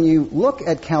transparency, when you look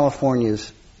at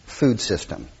California's food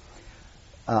system,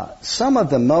 some of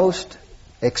the most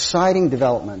exciting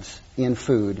developments in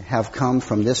food have come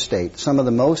from this state. Some of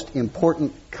the most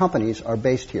important companies are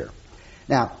based here.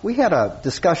 Now, we had a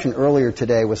discussion earlier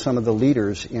today with some of the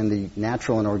leaders in the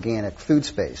natural and organic food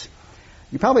space.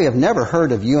 You probably have never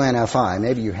heard of UNFI.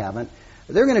 Maybe you haven't.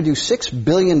 They're going to do $6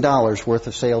 billion worth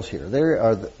of sales here. They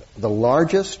are the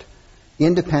largest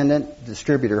independent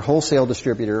distributor, wholesale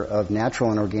distributor of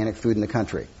natural and organic food in the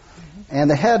country. And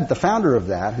the founder of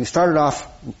that, who started off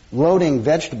loading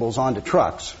vegetables onto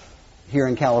trucks here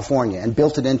in California and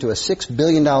built it into a $6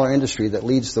 billion industry that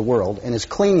leads the world and is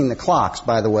cleaning the clocks,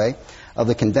 by the way, of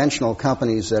the conventional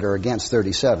companies that are against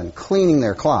 37, cleaning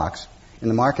their clocks in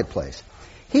the marketplace.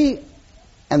 He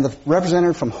and the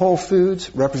representative from Whole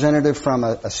Foods, representative from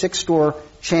a six-store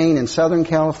chain in Southern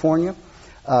California,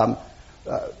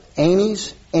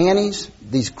 Annie's,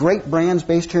 these great brands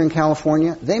based here in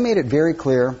California, they made it very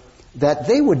clear that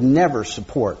they would never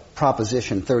support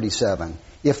Proposition 37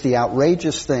 if the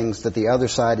outrageous things that the other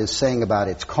side is saying about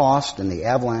its cost and the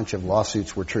avalanche of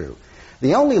lawsuits were true.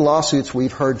 The only lawsuits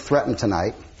we've heard threatened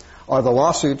tonight are the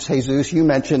lawsuits, Jesus, you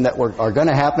mentioned that are going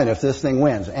to happen if this thing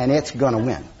wins, and it's going to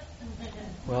win.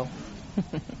 Well,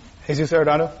 Jesus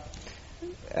Arredondo?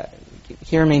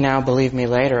 Hear me now, believe me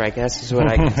later, I guess is what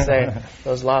I can say.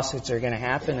 Those lawsuits are going to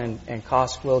happen, and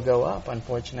costs will go up,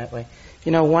 unfortunately.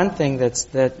 One thing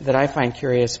that I find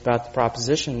curious about the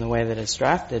proposition, the way that it's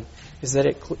drafted, is that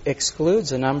it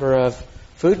excludes a number of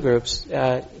food groups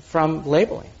from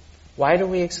labeling. Why do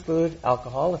we exclude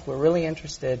alcohol if we're really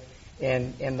interested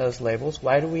in those labels?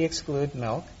 Why do we exclude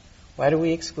milk? Why do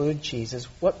we exclude cheeses?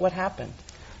 What happened?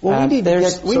 Well,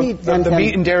 the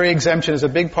meat and dairy exemption is a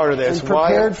big part of this. And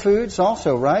prepared foods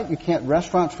also, right?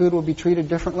 Restaurant food will be treated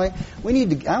differently.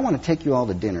 I want to take you all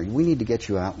to dinner. We need to get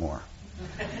you out more.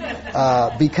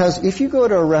 Because if you go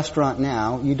to a restaurant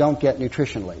now, you don't get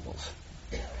nutrition labels.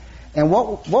 And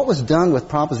what was done with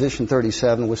Proposition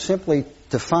 37 was simply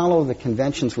to follow the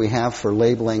conventions we have for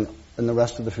labeling in the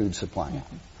rest of the food supply.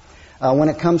 When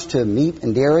it comes to meat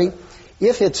and dairy,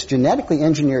 if it's genetically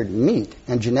engineered meat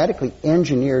and genetically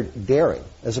engineered dairy,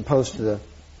 as opposed to the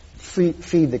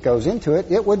feed that goes into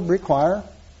it, it would require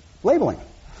labeling.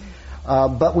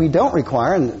 But we don't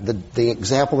require, and the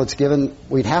example that's given,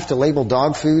 we'd have to label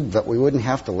dog food, but we wouldn't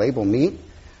have to label meat.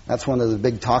 That's one of the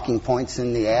big talking points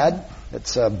in the ad.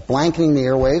 It's blanketing the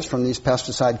airwaves from these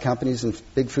pesticide companies and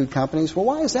big food companies. Well,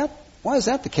 why is that? Why is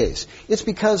that the case? It's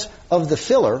because of the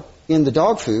filler in the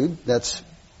dog food. That's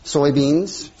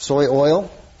soybeans, soy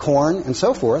oil, corn, and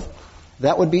so forth.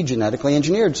 That would be genetically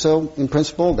engineered. So, in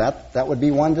principle, that would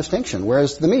be one distinction.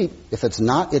 Whereas the meat, if it's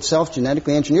not itself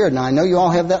genetically engineered, now I know you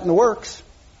all have that in the works.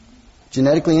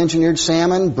 Genetically engineered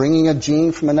salmon, bringing a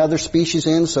gene from another species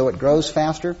in so it grows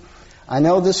faster. I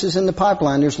know this is in the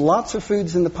pipeline. There's lots of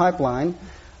foods in the pipeline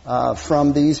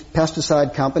from these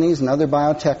pesticide companies and other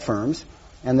biotech firms,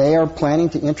 and they are planning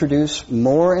to introduce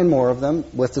more and more of them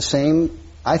with the same,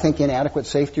 I think, inadequate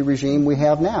safety regime we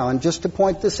have now. And just to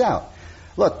point this out,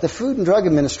 look, the Food and Drug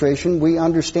Administration, we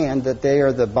understand that they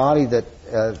are the body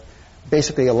that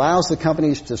basically allows the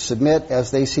companies to submit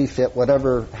as they see fit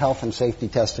whatever health and safety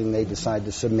testing they decide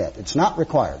to submit. It's not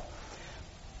required.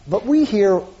 But we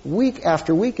hear week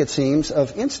after week, it seems,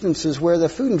 of instances where the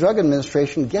Food and Drug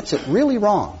Administration gets it really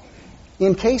wrong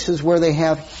in cases where they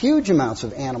have huge amounts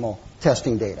of animal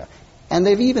testing data. And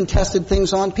they've even tested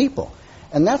things on people.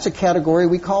 And that's a category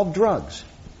we call drugs,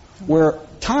 where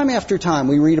time after time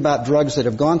we read about drugs that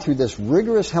have gone through this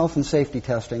rigorous health and safety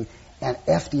testing and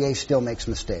FDA still makes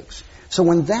mistakes. So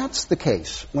when that's the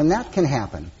case, when that can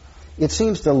happen, it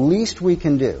seems the least we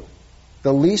can do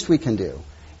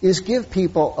is give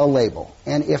people a label.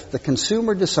 And if the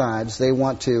consumer decides they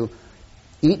want to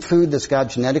eat food that's got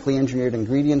genetically engineered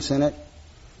ingredients in it,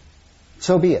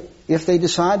 so be it. If they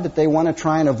decide that they want to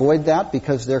try and avoid that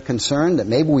because they're concerned that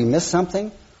maybe we missed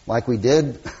something, like we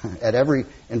did at every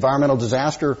environmental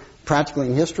disaster practically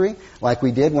in history, like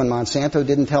we did when Monsanto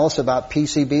didn't tell us about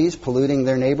PCBs polluting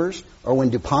their neighbors, or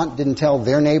when DuPont didn't tell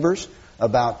their neighbors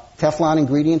about Teflon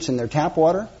ingredients in their tap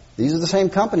water. These are the same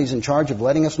companies in charge of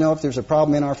letting us know if there's a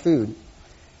problem in our food.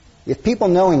 If people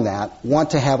knowing that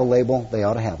want to have a label, they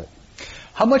ought to have it.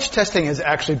 How much testing has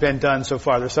actually been done so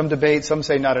far? There's some debate. Some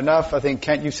say not enough. I think,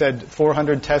 Kent, you said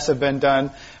 400 tests have been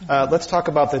done. Let's talk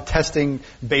about the testing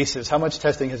basis. How much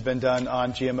testing has been done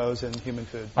on GMOs in human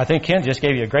food? I think Kent just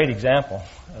gave you a great example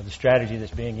of the strategy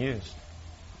that's being used.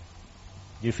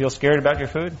 Do you feel scared about your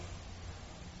food?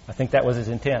 I think that was his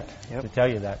intent, to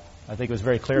tell you that. I think it was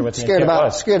very clear what the intent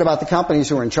was. Scared about the companies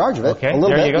who are in charge of it. Okay, a little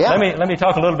there you bit, go. yeah. Let me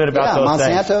talk a little bit about those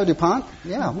Monsanto, things. DuPont,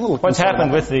 yeah. A little What's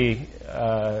happened with that.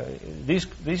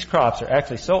 these crops are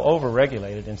actually so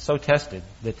over-regulated and so tested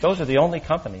that those are the only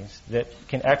companies that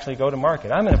can actually go to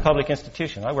market. I'm in a public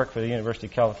institution. I work for the University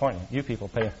of California. You people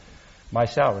pay my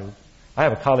salary. I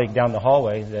have a colleague down the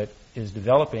hallway that is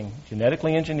developing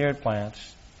genetically engineered plants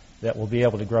that will be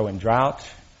able to grow in drought,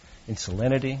 in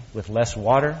salinity, with less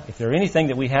water. If there anything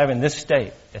that we have in this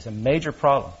state as a major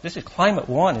problem, this is climate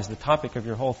one is the topic of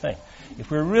your whole thing.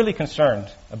 If we're really concerned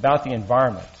about the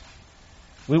environment,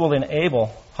 we will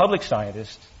enable public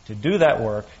scientists to do that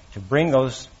work, to bring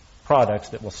those products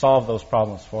that will solve those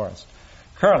problems for us.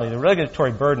 Currently, the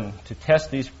regulatory burden to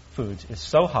test these foods is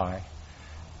so high.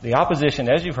 The opposition,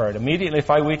 as you've heard, immediately if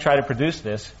we try to produce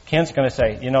this, Ken's going to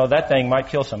say, that thing might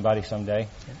kill somebody someday.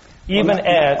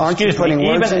 Aren't you putting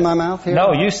words in my mouth here?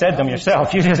 No, you said them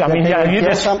yourself. Did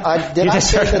I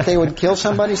say that they would kill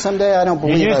somebody someday? I don't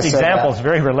believe I said that. You used examples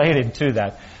very related to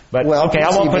that. But, okay,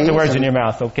 I won't put the words in your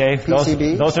mouth, okay?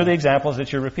 Those are the examples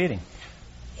that you're repeating.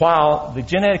 While the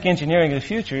genetic engineering of the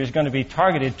future is going to be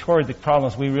targeted toward the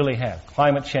problems we really have,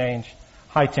 climate change,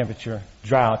 high temperature,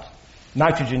 drought,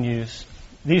 nitrogen use,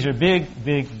 these are big,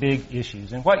 big, big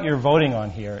issues. And what you're voting on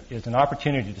here is an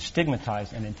opportunity to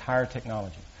stigmatize an entire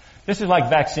technology. This is like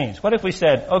vaccines. What if we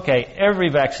said, okay, every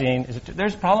vaccine,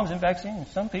 there's problems in vaccines.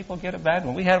 Some people get a bad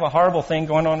one. We have a horrible thing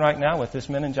going on right now with this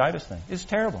meningitis thing. It's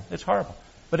terrible. It's horrible.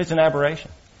 But it's an aberration.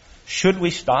 Should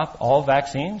we stop all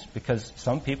vaccines because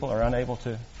some people are unable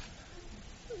to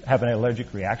have an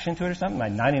allergic reaction to it or something?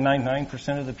 Like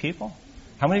 99% of the people?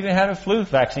 How many of you had a flu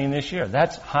vaccine this year?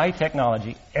 That's high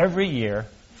technology every year,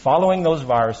 following those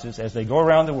viruses as they go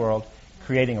around the world,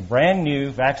 creating a brand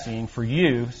new vaccine for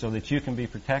you so that you can be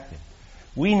protected.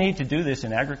 We need to do this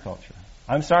in agriculture.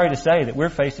 I'm sorry to say that we're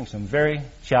facing some very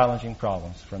challenging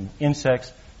problems from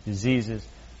insects, diseases,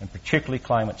 and particularly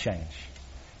climate change.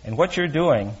 And what you're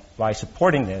doing by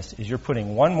supporting this is you're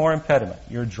putting one more impediment.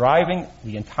 You're driving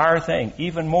the entire thing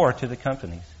even more to the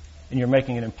companies. And you're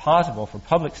making it impossible for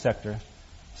public sector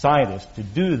scientists to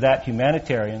do that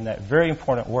humanitarian, that very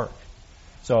important work.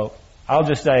 So I'll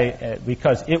just say,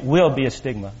 because it will be a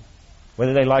stigma,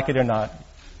 whether they like it or not,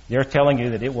 they're telling you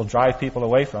that it will drive people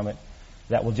away from it.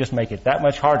 That will just make it that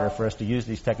much harder for us to use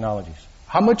these technologies.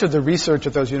 How much of the research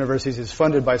at those universities is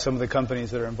funded by some of the companies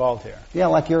that are involved here? Yeah,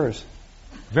 like yours.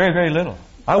 Very, very little.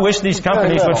 I wish these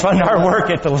companies would fund our work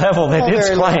at the level that it's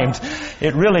claimed.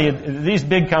 It really, these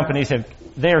big companies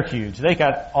they're huge. They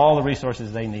got all the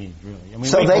resources they need, really.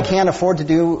 So they can't afford to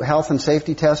do health and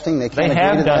safety testing? They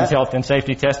have done health and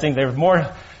safety testing. There's more,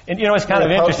 and it's kind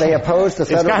of interesting. They oppose the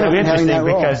federal government having that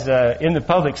role. It's kind of interesting because in the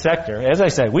public sector, as I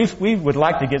say, we would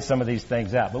like to get some of these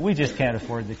things out, but we just can't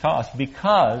afford the cost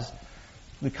because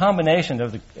the combination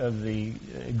of the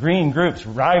green groups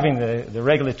driving the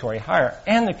regulatory higher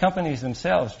and the companies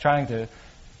themselves trying to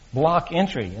block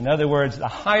entry. In other words, the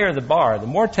higher the bar, the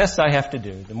more tests I have to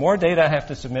do, the more data I have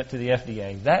to submit to the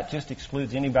FDA. That just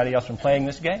excludes anybody else from playing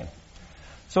this game.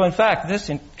 So in fact,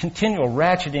 this continual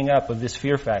ratcheting up of this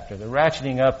fear factor, the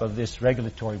ratcheting up of this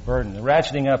regulatory burden, the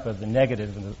ratcheting up of the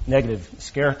negative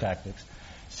scare tactics,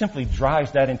 simply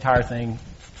drives that entire thing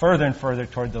further and further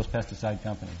toward those pesticide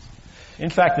companies. In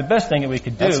fact, the best thing that we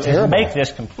could do is make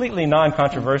this completely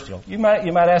non-controversial. You might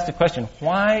ask the question,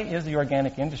 why is the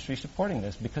organic industry supporting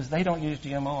this? Because they don't use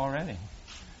GMO already.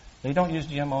 They don't use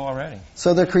GMO already.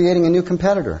 So they're creating a new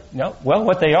competitor. No. Well,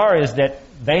 what they are is that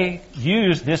they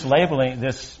use this labeling,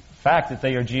 this fact that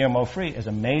they are GMO-free as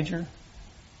a major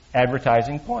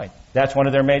advertising point. That's one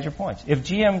of their major points. If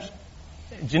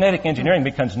genetic engineering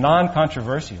becomes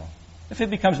non-controversial, if it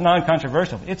becomes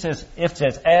non-controversial, it's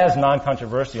as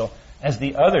non-controversial as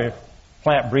the other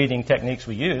plant breeding techniques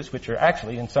we use, which are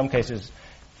actually, in some cases,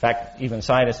 in fact, even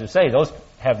scientists who say those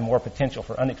have more potential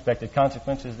for unexpected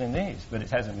consequences than these, but it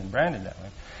hasn't been branded that way.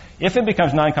 If it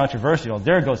becomes non-controversial,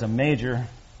 there goes a major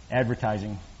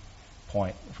advertising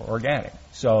point for organic.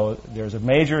 So there's a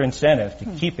major incentive to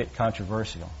keep it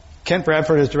controversial. Kent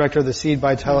Bradford is director of the Seed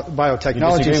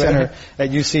Biotechnology Center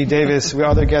at UC Davis. We have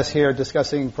other guests here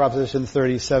discussing Proposition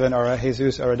 37 are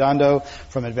Jesus Arredondo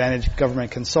from Advantage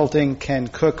Government Consulting, Ken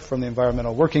Cook from the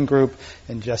Environmental Working Group,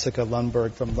 and Jessica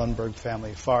Lundberg from Lundberg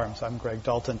Family Farms. I'm Greg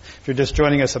Dalton. If you're just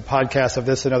joining us, a podcast of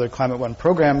this and other Climate One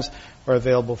programs are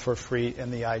available for free in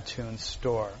the iTunes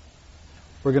Store.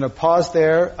 We're going to pause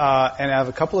there and I have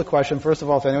a couple of questions. First of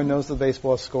all, if anyone knows the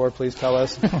baseball score, please tell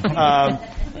us.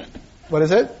 What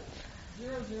is it?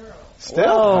 Still?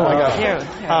 Oh my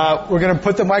gosh. We're going to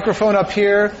put the microphone up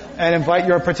here and invite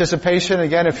your participation.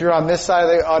 Again, if you're on this side of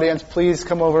the audience, please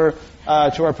come over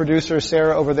to our producer,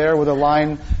 Sarah, over there where the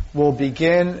line will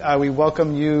begin. We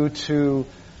welcome you to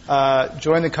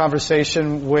join the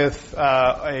conversation with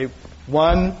a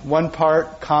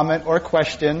one-part comment or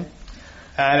question.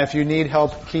 And if you need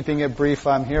help keeping it brief,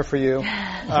 I'm here for you.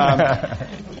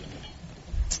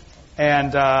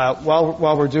 And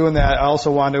while we're doing that, I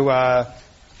also want to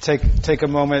take a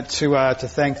moment to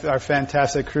thank our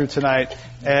fantastic crew tonight,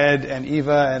 Ed and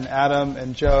Eva and Adam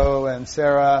and Joe and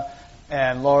Sarah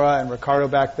and Laura and Ricardo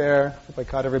back there. Hope I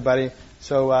caught everybody.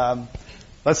 So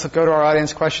let's go to our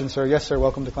audience questions, sir. Yes, sir.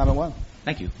 Welcome to Climate One.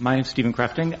 Thank you. My name's Stephen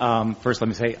Crafting. First, let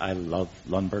me say I love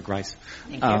Lundberg rice.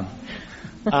 Thank you.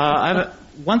 I have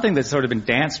one thing that's sort of been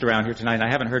danced around here tonight and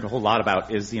I haven't heard a whole lot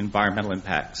about is the environmental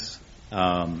impacts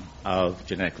of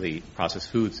genetically processed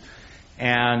foods.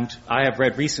 And I have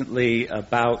read recently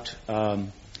about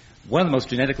one of the most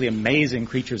genetically amazing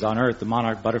creatures on Earth, the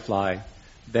monarch butterfly,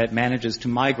 that manages to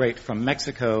migrate from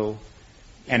Mexico,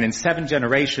 and in 7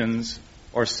 generations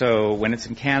or so, when it's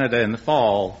in Canada in the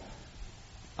fall,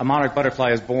 a monarch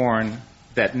butterfly is born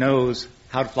that knows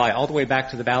how to fly all the way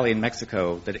back to the valley in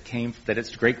Mexico that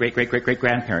its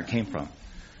great-great-great-great-great-grandparent came from.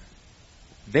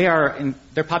 Their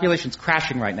population's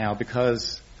crashing right now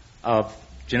because of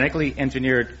genetically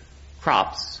engineered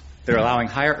crops. They're allowing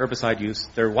higher herbicide use.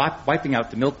 They're wiping out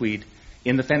the milkweed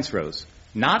in the fence rows,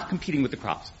 not competing with the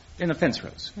crops, in the fence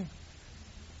rows.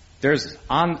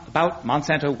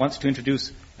 Monsanto wants to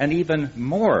introduce an even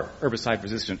more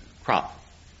herbicide-resistant crop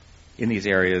in these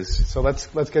areas. So let's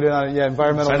get in on it. Yeah,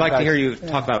 environmental So I'd impacts. like to hear you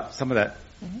talk about some of that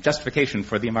justification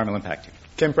for the environmental impact here.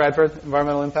 Kim Bradford,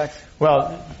 environmental impacts?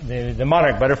 Well, the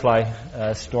monarch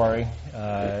butterfly story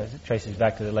traces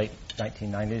back to the late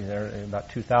 1990s, there about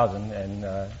 2000, and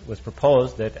was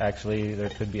proposed that actually there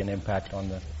could be an impact on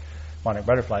the monarch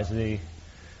butterflies. The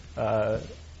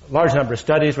large number of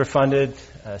studies were funded.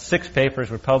 6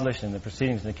 papers were published in the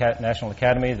Proceedings of the National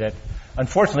Academy that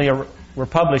unfortunately were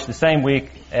published the same week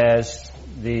as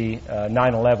the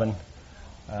 9/11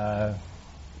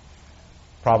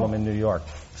 problem in New York.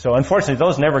 So unfortunately,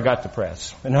 those never got to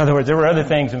press. In other words, there were other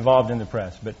things involved in the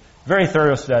press, but very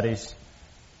thorough studies.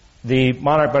 The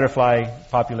monarch butterfly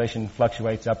population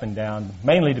fluctuates up and down,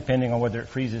 mainly depending on whether it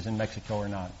freezes in Mexico or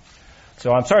not.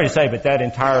 So I'm sorry to say, but that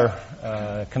entire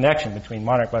connection between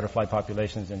monarch butterfly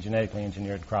populations and genetically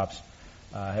engineered crops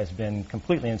has been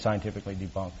completely and scientifically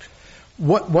debunked.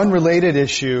 One related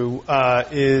issue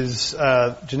is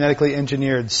genetically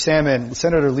engineered salmon.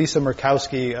 Senator Lisa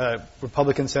Murkowski, a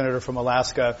Republican senator from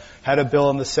Alaska, had a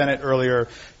bill in the Senate earlier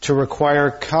to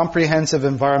require comprehensive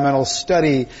environmental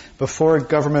study before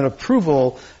government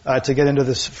approval to get into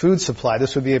this food supply.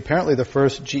 This would be apparently the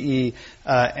first GE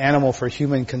animal for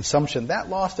human consumption. That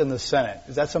lost in the Senate.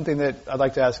 Is that something that I'd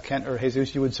like to ask Kent or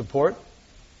Jesus you would support?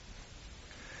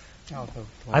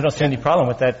 I don't see any problem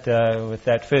with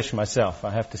that fish myself.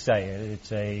 I have to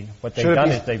say, what they've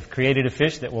done is they've created a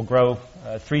fish that will grow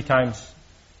 3 times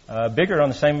bigger on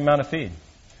the same amount of feed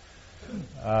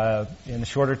in a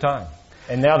shorter time.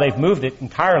 And now they've moved it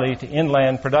entirely to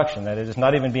inland production. That is, it's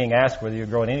not even being asked whether you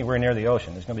grow it anywhere near the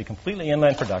ocean. It's going to be completely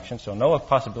inland production, so no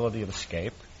possibility of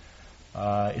escape.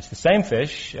 It's the same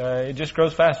fish. It just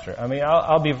grows faster. I mean,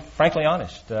 I'll be frankly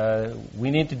honest.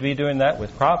 We need to be doing that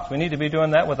with crops. We need to be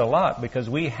doing that with a lot because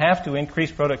we have to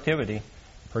increase productivity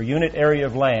per unit area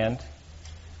of land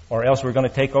or else we're going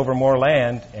to take over more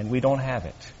land and we don't have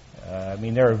it. I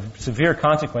mean, there are severe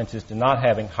consequences to not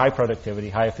having high productivity,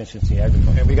 high efficiency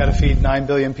agriculture. Okay, we got to feed 9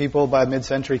 billion people by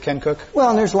mid-century. Ken Cook? Well,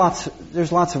 and there's lots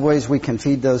of ways we can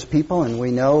feed those people, and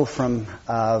we know from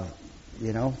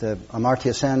the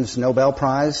Amartya Sen's Nobel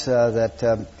Prize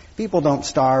that people don't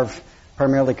starve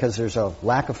primarily because there's a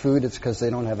lack of food. It's because they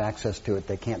don't have access to it.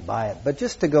 They can't buy it. But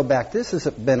just to go back, this has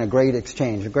been a great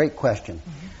exchange, a great question.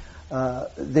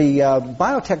 The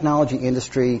biotechnology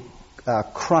industry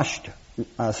crushed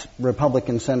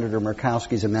Republican Senator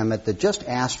Murkowski's amendment that just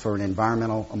asked for a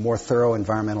more thorough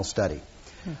environmental study.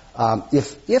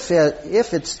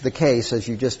 If it's the case, as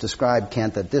you just described,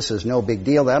 Kent, that this is no big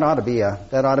deal, that ought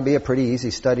to be a pretty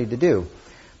easy study to do.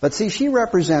 But see, she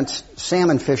represents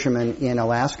salmon fishermen in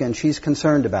Alaska, and she's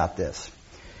concerned about this.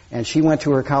 And she went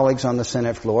to her colleagues on the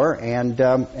Senate floor,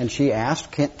 and she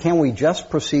asked, can we just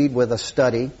proceed with a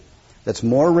study that's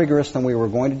more rigorous than we were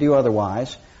going to do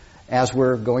otherwise as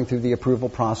we're going through the approval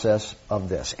process of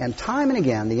this? And time and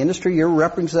again, the industry you're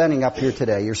representing up here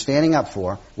today, you're standing up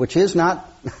for, which is not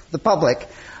the public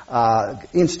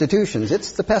institutions,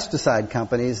 it's the pesticide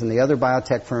companies and the other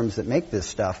biotech firms that make this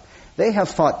stuff. They have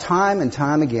fought time and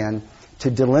time again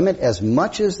to delimit as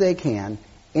much as they can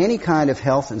any kind of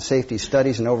health and safety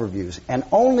studies and overviews. And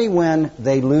only when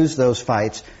they lose those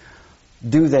fights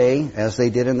do they, as they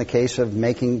did in the case of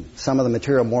making some of the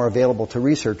material more available to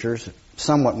researchers,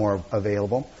 somewhat more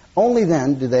available, only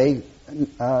then do they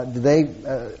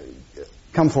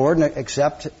come forward and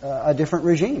accept a different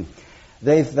regime.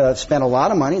 They've spent a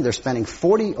lot of money. They're spending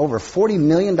over $40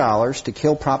 million to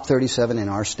kill Prop 37 in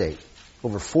our state.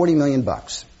 Over $40 million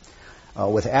bucks.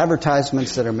 With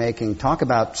advertisements that are making, talk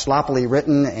about sloppily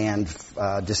written and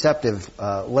deceptive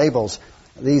labels,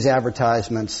 these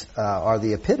advertisements are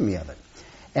the epitome of it.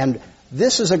 And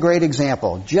this is a great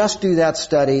example. Just do that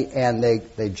study, and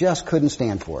they just couldn't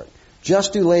stand for it.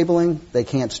 Just do labeling, they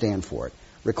can't stand for it.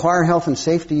 Require health and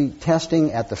safety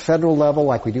testing at the federal level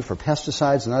like we do for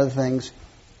pesticides and other things?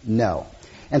 No.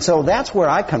 And so that's where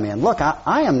I come in. Look,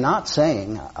 I am not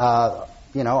saying, I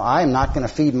am not going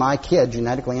to feed my kid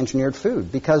genetically engineered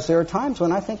food, because there are times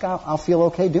when I think I'll feel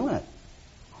okay doing it.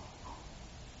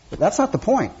 But that's not the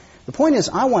point. The point is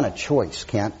I want a choice,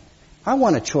 Kent. I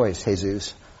want a choice,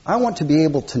 Jesus. I want to be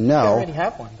able to know, you already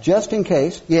have one, just in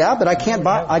case. Yeah, but I can't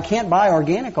buy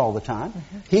organic all the time.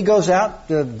 Mm-hmm. He goes out,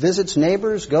 visits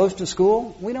neighbors, goes to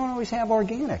school. We don't always have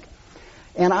organic.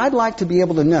 And I'd like to be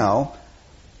able to know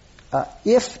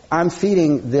if I'm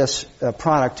feeding this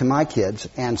product to my kids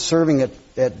and serving it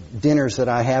at dinners that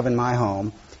I have in my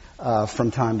home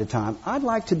from time to time, I'd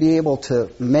like to be able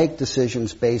to make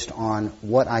decisions based on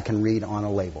what I can read on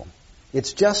a label.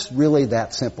 It's just really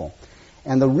that simple.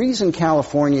 And the reason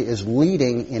California is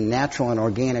leading in natural and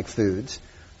organic foods,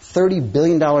 $30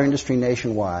 billion industry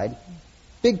nationwide,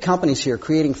 big companies here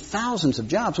creating thousands of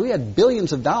jobs. We had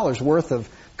billions of dollars worth of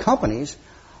companies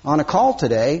on a call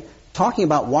today talking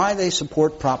about why they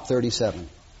support Prop 37.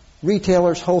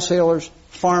 Retailers, wholesalers,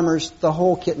 farmers, the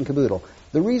whole kit and caboodle.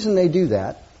 The reason they do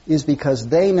that is because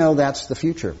they know that's the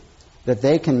future, that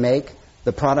they can make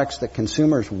the products that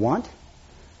consumers want.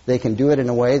 They can do it in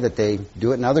a way that they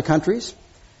do it in other countries,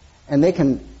 and they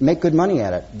can make good money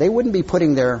at it. They wouldn't be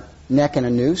putting their neck in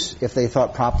a noose if they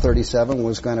thought Prop 37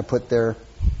 was going to put their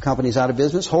companies out of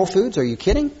business. Whole Foods, are you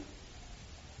kidding?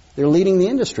 They're leading the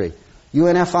industry.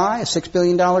 UNFI, a $6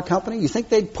 billion company, you think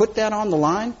they'd put that on the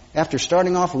line after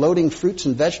starting off loading fruits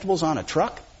and vegetables on a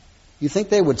truck? You think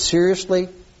they would seriously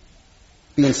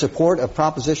be in support of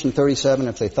Proposition 37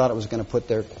 if they thought it was going to put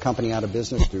their company out of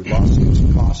business through lawsuits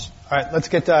and costs? All right, let's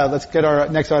get our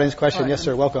next audience question. Yes,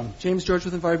 sir. Welcome. James George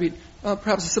with Envirobeat.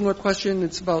 Perhaps a similar question.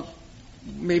 It's about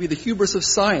maybe the hubris of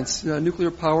science.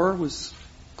 Nuclear power was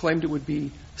claimed it would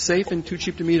be safe and too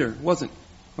cheap to meter. It wasn't.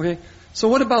 Okay? So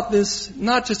what about this,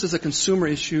 not just as a consumer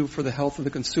issue for the health of the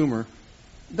consumer,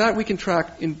 that we can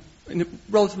track in a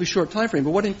relatively short time frame, but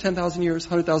what in 10,000 years,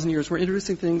 100,000 years? We're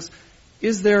introducing things.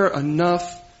 Is there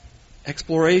enough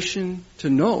exploration to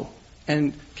know?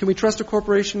 And can we trust a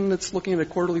corporation that's looking at a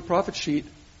quarterly profit sheet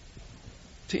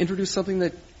to introduce something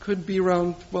that could be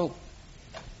around, well,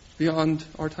 beyond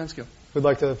our timescale? We'd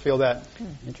like to feel that.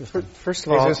 Interesting. First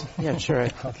of all, yeah, sure,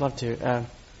 I'd love to.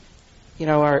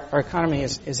 Our economy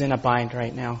is in a bind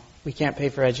right now. We can't pay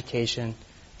for education,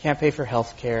 can't pay for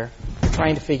health care. We're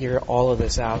trying to figure all of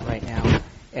this out right now.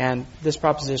 And this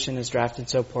proposition is drafted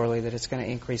so poorly that it's going to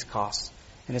increase costs.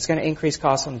 And it's going to increase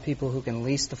costs on the people who can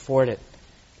least afford it.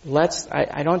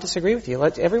 I don't disagree with you.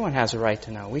 Everyone has a right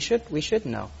to know. We should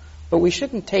know. But we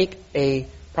shouldn't take a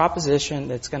proposition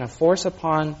that's going to force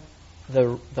upon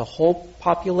the whole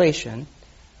population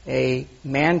a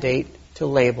mandate to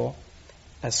label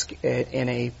in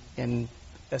a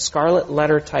scarlet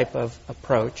letter type of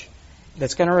approach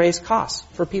that's going to raise costs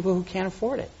for people who can't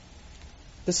afford it.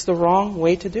 This is the wrong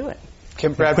way to do it.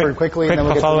 Kim Bradford, quickly, and then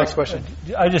we'll get to the next question.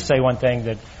 I'll just say one thing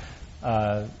that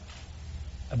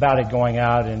about it going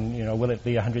out, and will it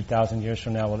be 100,000 years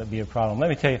from now? Will it be a problem? Let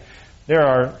me tell you,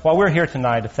 while we're here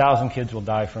tonight, 1,000 kids will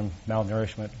die from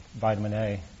malnourishment, vitamin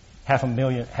A.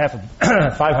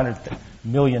 500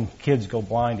 million kids go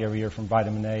blind every year from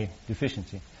vitamin A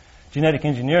deficiency. Genetic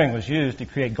engineering was used to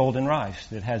create golden rice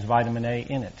that has vitamin A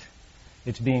in it.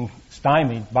 it's being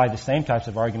stymied by the same types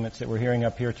of arguments that we're hearing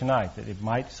up here tonight,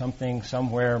 that something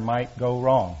somewhere might go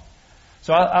wrong.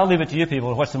 So I'll leave it to you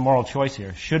people. What's the moral choice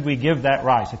here? Should we give that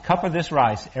rice? A cup of this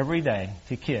rice every day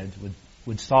to kids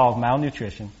would solve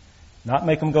malnutrition, not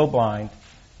make them go blind,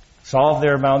 solve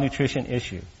their malnutrition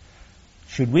issue.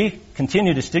 Should we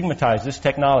continue to stigmatize this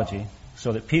technology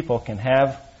so that people can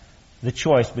have the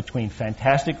choice between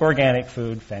fantastic organic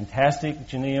food, fantastic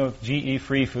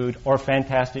GE-free food, or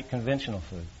fantastic conventional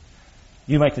food?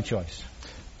 You make the choice.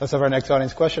 Let's have our next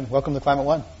audience question. Welcome to Climate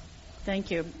One.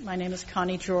 Thank you. My name is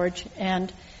Connie George,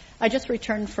 and I just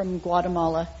returned from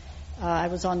Guatemala. I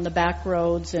was on the back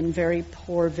roads in very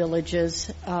poor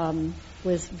villages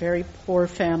with very poor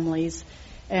families,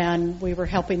 and we were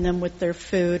helping them with their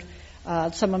food.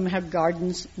 Some of them have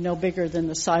gardens no bigger than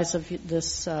the size of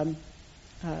this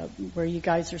where you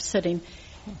guys are sitting,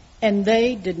 and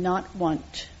they did not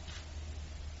want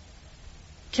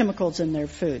chemicals in their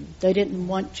food. They didn't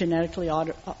want genetically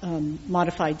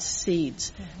modified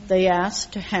seeds. Mm-hmm. They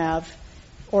asked to have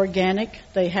organic.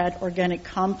 They had organic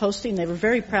composting. They were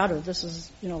very proud of it. This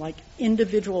is, like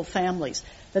individual families.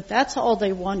 But that's all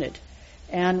they wanted.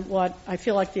 And what I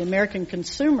feel like the American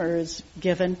consumer is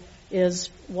given is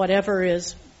whatever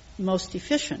is most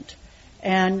efficient.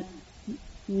 And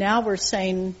now we're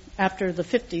saying, after the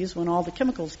 50s, when all the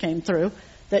chemicals came through,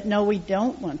 that no, we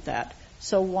don't want that.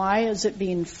 So why is it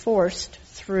being forced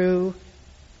through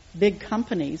big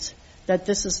companies that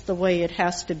this is the way it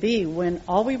has to be when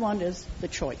all we want is the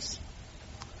choice?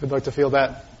 Who'd like to feel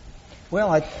that?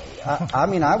 Well,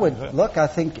 I would look. I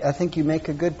think you make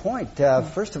a good point.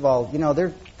 First of all,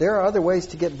 there are other ways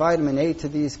to get vitamin A to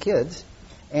these kids,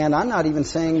 and I'm not even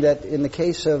saying that in the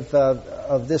case of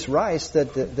this rice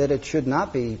that it should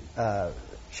not be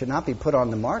put on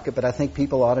the market. But I think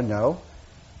people ought to know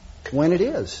when it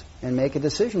is and make a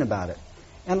decision about it.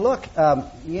 And look, the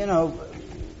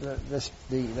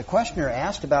questioner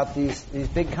asked about these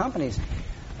big companies.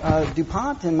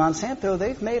 DuPont and Monsanto,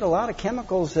 they've made a lot of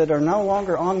chemicals that are no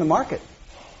longer on the market.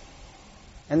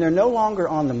 And they're no longer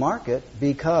on the market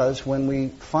because when we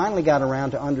finally got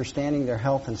around to understanding their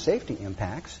health and safety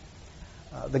impacts,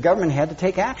 the government had to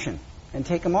take action and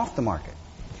take them off the market.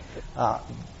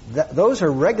 Those are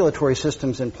regulatory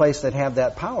systems in place that have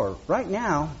that power. Right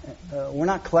now, we're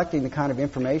not collecting the kind of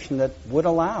information that would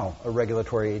allow a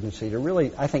regulatory agency to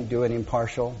really, I think, do an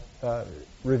impartial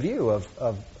review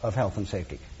of health and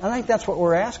safety. I think that's what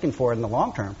we're asking for in the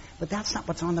long term, but that's not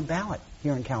what's on the ballot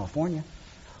here in California.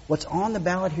 What's on the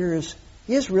ballot here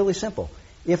is really simple.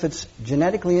 If it's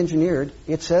genetically engineered,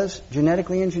 it says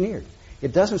genetically engineered.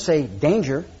 It doesn't say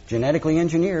danger, genetically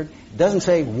engineered. It doesn't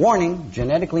say warning,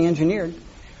 genetically engineered.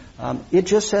 It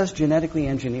just says genetically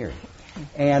engineered.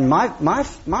 And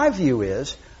my view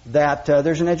is that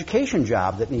there's an education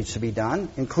job that needs to be done,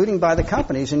 including by the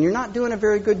companies, and you're not doing a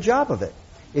very good job of it.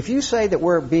 If you say that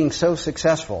we're being so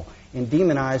successful in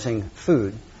demonizing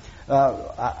food,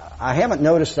 I haven't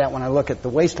noticed that when I look at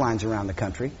the waistlines around the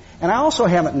country, and I also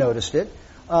haven't noticed it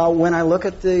when I look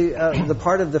at the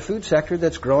part of the food sector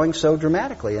that's growing so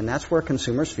dramatically, and that's where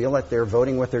consumers feel like they're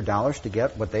voting with their dollars to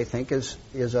get what they think is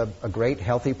a great,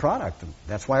 healthy product.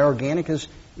 That's why organic is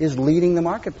leading the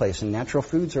marketplace, and natural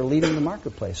foods are leading the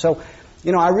marketplace. So,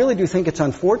 I really do think it's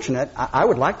unfortunate. I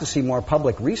would like to see more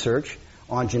public research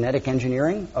on genetic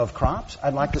engineering of crops.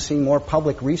 I'd like to see more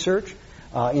public research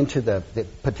into the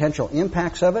potential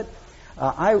impacts of it.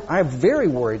 I'm very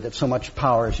worried that so much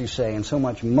power, as you say, and so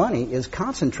much money is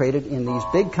concentrated in these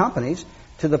big companies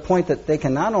to the point that they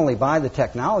can not only buy the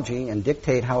technology and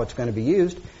dictate how it's going to be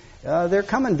used, they're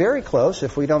coming very close,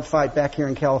 if we don't fight back here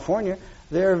in California,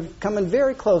 they're coming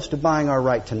very close to buying our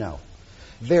right to know.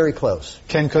 Very close.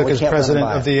 Ken Cook is president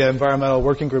of the Environmental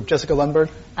Working Group. Jessica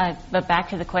Lundberg? But back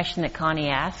to the question that Connie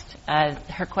asked.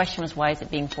 Her question was, why is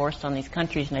it being forced on these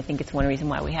countries? And I think it's one reason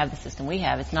why we have the system we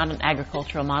have. It's not an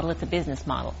agricultural model. It's a business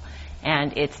model.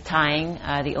 And it's tying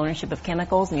the ownership of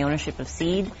chemicals and the ownership of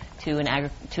seed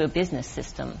to a business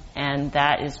system. And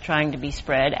that is trying to be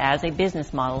spread as a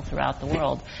business model throughout the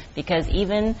world. Because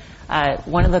even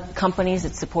one of the companies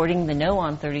that's supporting the No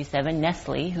on 37,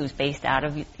 Nestle, who's based out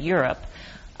of Europe,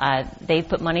 they've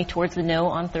put money towards the No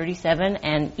on 37,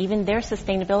 and even their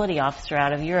sustainability officer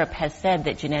out of Europe has said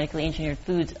that genetically engineered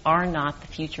foods are not the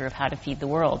future of how to feed the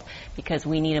world, because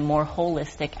we need a more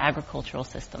holistic agricultural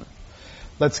system.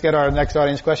 Let's get our next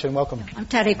audience question. Welcome. I'm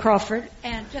Teddy Crawford,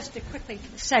 and just to quickly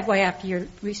segue after your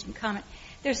recent comment,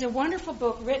 there's a wonderful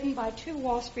book written by two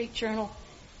Wall Street Journal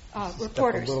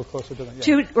reporters. A little closer to them. Yeah.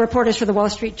 Two reporters for the Wall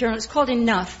Street Journal. It's called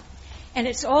Enough, and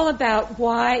it's all about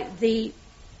why the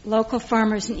local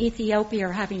farmers in Ethiopia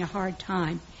are having a hard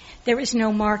time. There is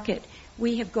no market.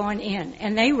 We have gone in,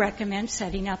 and they recommend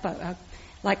setting up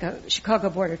like a Chicago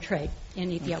Board of Trade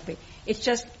in Ethiopia. It's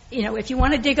just, if you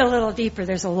want to dig a little deeper,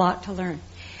 there's a lot to learn.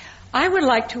 I would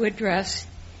like to address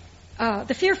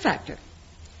the fear factor.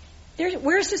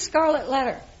 Where's the scarlet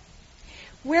letter?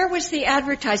 Where was the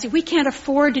advertising? We can't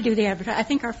afford to do the advertising. I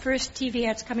think our first TV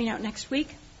ad's coming out next week.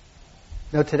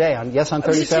 No, today. On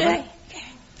 37? Today.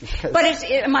 But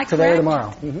am I correct? Today or tomorrow.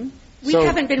 Mm-hmm. We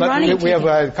haven't been running TV. We have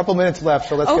a couple minutes left,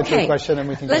 so let's get to a question and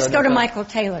we can Let's go to Michael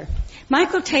Taylor.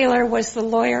 Michael Taylor was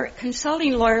the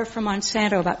consulting lawyer from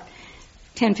Monsanto about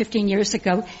 10, 15 years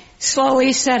ago,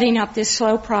 slowly setting up this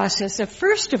slow process of,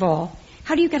 first of all,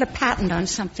 how do you get a patent on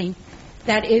something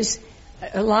that is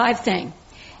a live thing?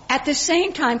 At the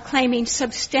same time, claiming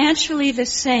substantially the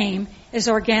same as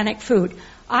organic food.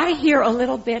 I hear a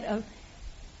little bit of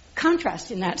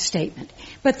contrast in that statement.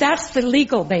 But that's the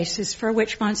legal basis for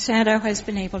which Monsanto has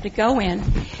been able to go in.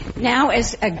 Now,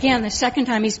 the second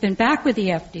time he's been back with the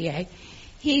FDA,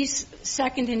 he's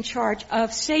second in charge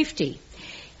of safety.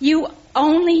 You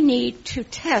only need to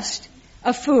test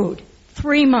a food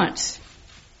 3 months.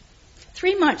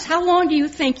 3 months. How long do you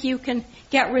think you can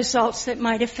get results that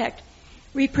might affect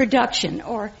reproduction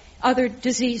or other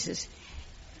diseases?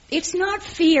 It's not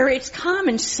fear, it's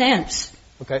common sense.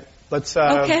 Okay.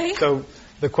 Okay. So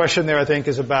the question there, I think,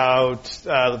 is about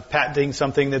patenting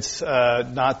something that's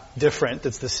not different,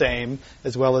 that's the same,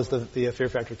 as well as the fear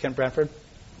factor. Kent Bradford?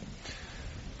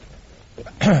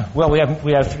 Well, we have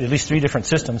at least 3 different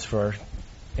systems for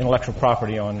intellectual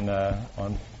property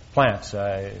on plants.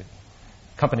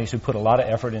 Companies who put a lot of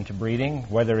effort into breeding,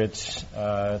 whether it's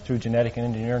through genetic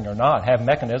engineering or not, have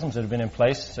mechanisms that have been in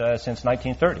place since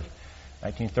 1930.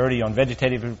 1930 on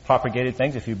vegetative propagated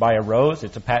things. If you buy a rose,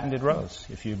 it's a patented rose.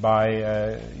 If you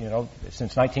buy,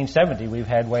 since 1970, we've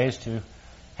had ways to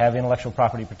have intellectual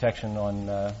property protection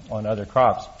on other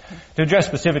crops. To address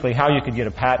specifically how you could get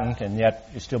a patent and yet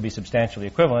it still be substantially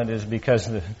equivalent is because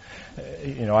I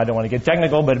don't want to get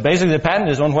technical, but basically the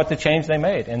patent is on what the change they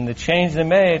made, and the change they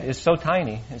made is so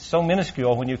tiny, it's so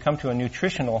minuscule when you come to a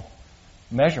nutritional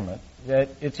measurement that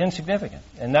it's insignificant.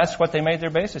 And that's what they made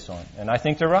their basis on. And I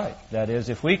think they're right. That is,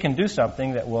 if we can do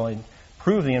something that will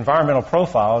improve the environmental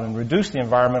profile and reduce the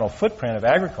environmental footprint of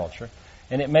agriculture,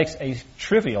 and it makes a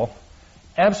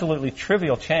absolutely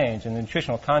trivial change in the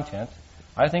nutritional content,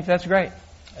 I think that's great.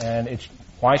 And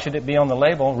why should it be on the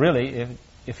label, really,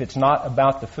 if it's not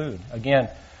about the food? Again,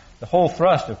 the whole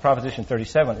thrust of Proposition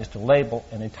 37 is to label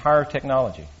an entire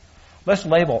technology. Let's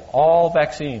label all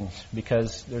vaccines,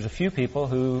 because there's a few people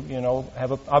who,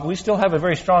 we still have a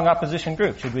very strong opposition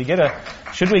group. Should we get a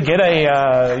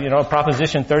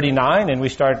Proposition 39 and we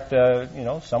start,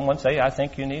 someone say, I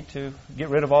think you need to get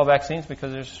rid of all vaccines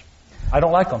because I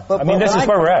don't like them. This is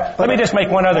where we're at. Let me just make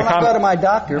one other comment. When I go to my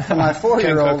doctor for my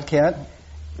 4-year-old, Kent,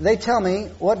 they tell me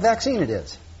what vaccine it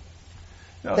is.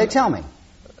 No. They tell me.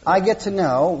 I get to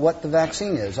know what the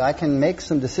vaccine is. I can make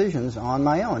some decisions on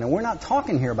my own. And we're not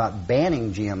talking here about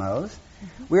banning GMOs.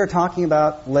 We are talking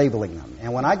about labeling them.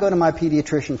 And when I go to my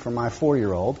pediatrician for my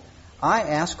 4-year-old, I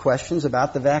ask questions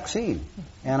about the vaccine.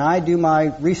 And I do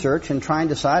my research and try and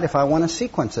decide if I want to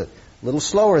sequence it a little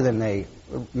slower than they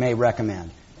may recommend.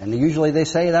 And usually they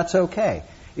say that's okay.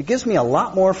 It gives me a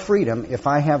lot more freedom if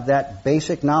I have that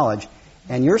basic knowledge.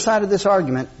 And your side of this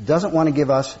argument doesn't want to give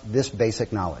us this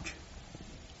basic knowledge.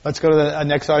 Let's go to the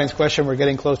next audience question. We're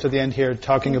getting close to the end here,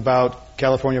 talking about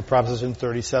California Proposition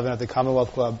 37 at the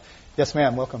Commonwealth Club. Yes,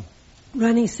 ma'am. Welcome.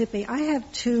 Ronnie Sippey. I have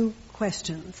 2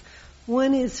 questions.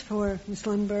 One is for Ms.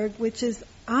 Lundberg, which is,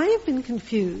 I have been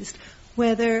confused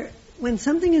whether when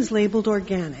something is labeled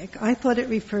organic, I thought it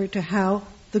referred to how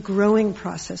the growing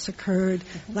process occurred,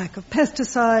 lack of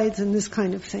pesticides and this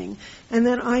kind of thing. And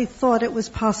then I thought it was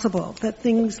possible that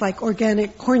things like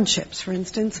organic corn chips, for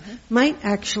instance, might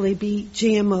actually be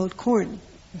GMO'd corn.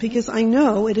 Because I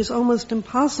know it is almost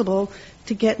impossible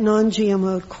to get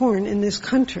non-GMO'd corn in this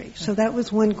country. So that was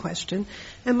one question.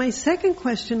 And my second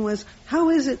question was, how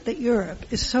is it that Europe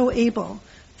is so able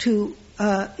to,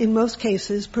 in most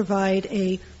cases, provide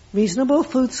a reasonable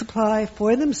food supply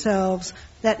for themselves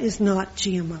that is not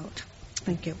GMO'd?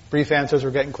 Thank you. Brief answers.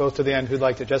 We're getting close to the end. Who'd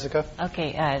like to? Jessica?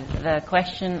 Okay. The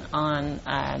question on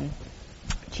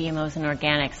GMOs and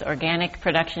organics. Organic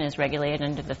production is regulated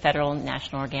under the Federal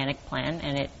National Organic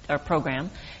Plan or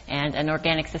program, and an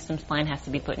organic systems plan has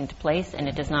to be put into place, and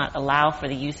it does not allow for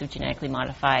the use of genetically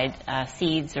modified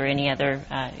seeds or any other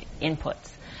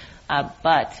inputs.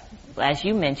 But as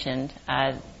you mentioned,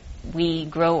 we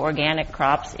grow organic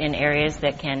crops in areas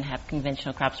that can have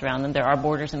conventional crops around them. There are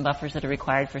borders and buffers that are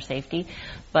required for safety,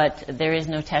 but there is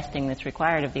no testing that's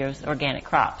required of those organic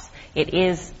crops. It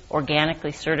is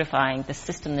organically certifying the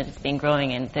system that it's being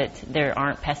growing in, that there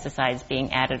aren't pesticides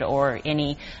being added or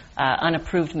any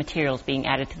unapproved materials being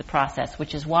added to the process,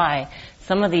 which is why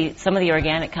some of the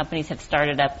organic companies have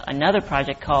started up another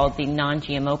project called the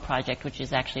non-GMO project, which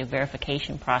is actually a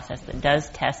verification process that does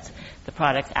test the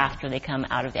products after they come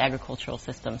out of the agricultural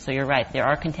system. So you're right, there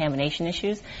are contamination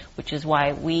issues, which is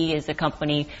why we as a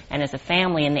company and as a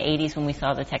family in the 80s when we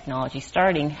saw the technology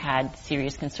starting had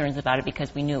serious concerns about it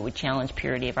because we knew it would challenge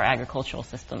purity of our agricultural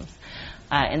systems.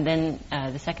 And then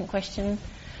the second question?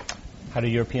 How do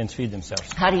Europeans feed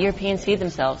themselves? How do Europeans feed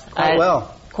themselves? Quite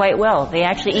well. Quite well. They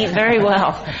actually eat very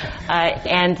well.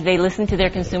 And they listen to their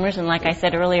consumers, and like I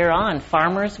said earlier on,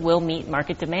 farmers will meet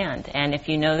market demand. And if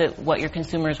you know that what your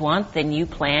consumers want, then you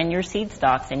plan your seed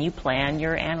stocks, and you plan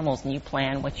your animals, and you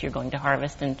plan what you're going to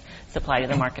harvest and supply to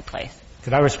the marketplace.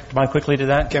 Could I respond quickly to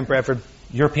that? Kent Bradford.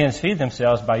 Europeans feed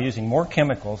themselves by using more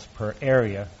chemicals per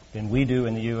area than we do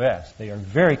in the U.S. They are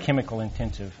very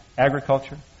chemical-intensive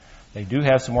agriculture. They do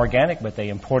have some organic, but they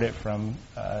import it from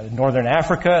northern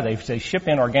Africa. They ship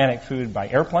in organic food by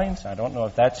airplanes. I don't know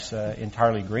if that's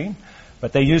entirely green,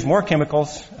 but they use more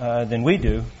chemicals than we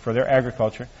do for their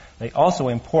agriculture. They also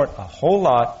import a whole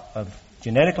lot of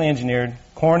genetically engineered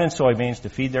corn and soybeans to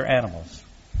feed their animals.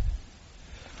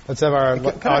 Let's have our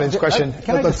audience question.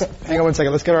 Hang on one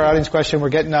second. Let's get our audience question.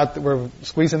 We're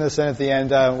squeezing this in at the end.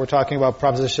 We're talking about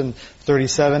Proposition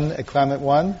 37 at Climate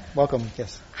One. Welcome.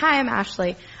 Yes. Hi, I'm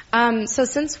Ashley. So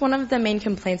since one of the main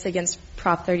complaints against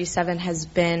Prop 37 has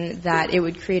been that it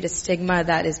would create a stigma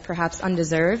that is perhaps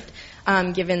undeserved,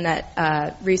 given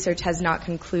that research has not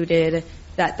concluded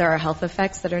that there are health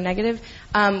effects that are negative,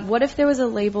 what if there was a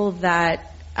label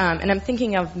that, and I'm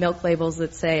thinking of milk labels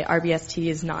that say RBST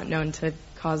is not known to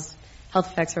cause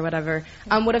health effects or whatever,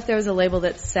 what if there was a label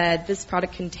that said this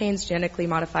product contains genetically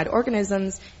modified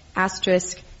organisms,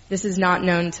 asterisk, this is not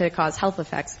known to cause health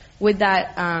effects? Would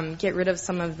that get rid of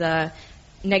some of the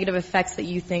negative effects that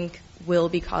you think will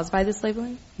be caused by this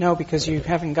labeling? No, because you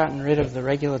haven't gotten rid of the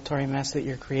regulatory mess that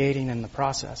you're creating in the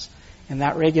process. And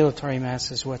that regulatory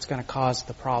mess is what's going to cause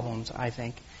the problems, I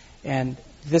think. And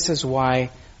this is why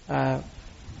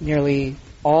nearly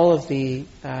all of the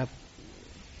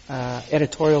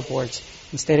editorial boards in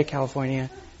the state of California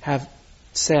have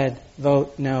said,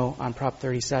 vote no on Prop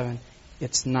 37.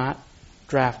 It's not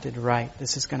drafted right.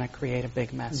 This is going to create a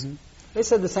big mess. Mm-hmm. They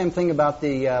said the same thing about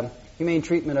the humane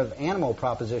treatment of animal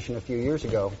proposition a few years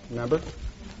ago, remember?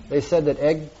 They said that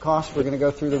egg costs were going to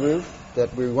go through the roof,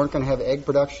 that we weren't going to have egg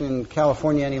production in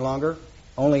California any longer,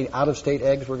 only out-of-state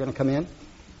eggs were going to come in.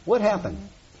 What happened?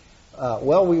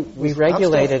 Well, we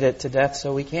regulated it to death,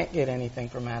 so we can't get anything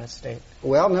from out-of-state.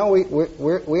 Well, no,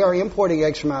 we are importing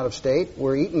eggs from out-of-state.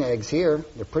 We're eating eggs here.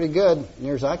 They're pretty good,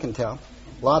 near as I can tell.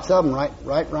 Lots of them, right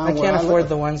around. I can't afford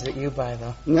the ones that you buy,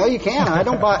 though. No, you can't. I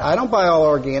don't buy all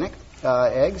organic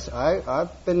eggs.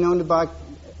 I've been known to buy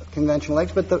conventional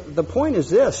eggs. But the point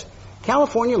is this: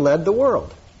 California led the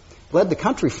world, led the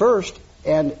country first,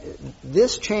 and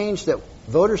this change that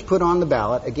voters put on the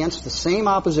ballot against the same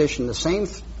opposition, the same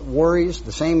worries,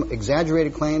 the same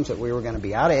exaggerated claims that we were going to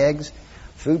be out of eggs,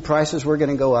 food prices were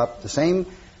going to go up, the same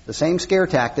scare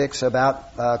tactics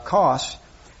about costs.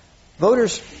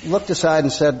 Voters looked aside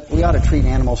and said, we ought to treat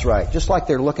animals right, just like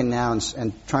they're looking now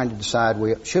and trying to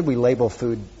decide, should we label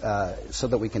food so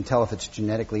that we can tell if it's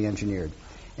genetically engineered.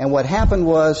 And what happened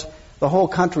was the whole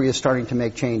country is starting to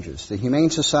make changes. The Humane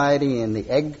Society and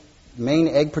the main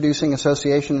egg-producing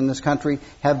association in this country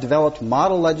have developed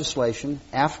model legislation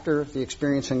after the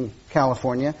experience in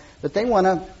California that they want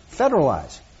to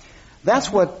federalize.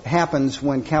 That's what happens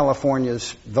when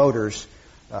California's voters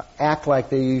act like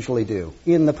they usually do,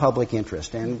 in the public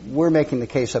interest. And we're making the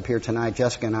case up here tonight,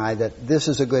 Jessica and I, that this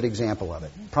is a good example of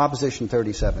it. Proposition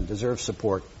 37 deserves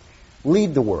support.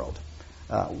 Lead the world.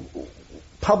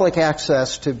 Public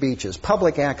access to beaches,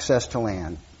 public access to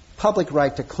land, public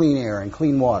right to clean air and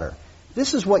clean water.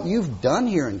 This is what you've done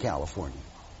here in California.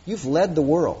 You've led the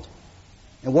world.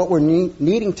 And what we're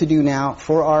needing to do now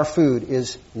for our food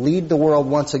is lead the world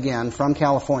once again from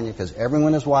California, because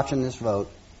everyone is watching this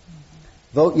vote.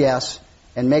 Vote yes,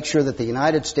 and make sure that the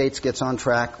United States gets on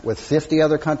track with 50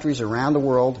 other countries around the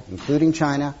world, including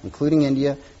China, including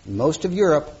India, most of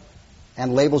Europe,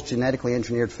 and labels genetically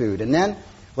engineered food. And then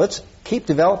let's keep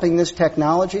developing this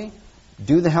technology,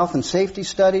 do the health and safety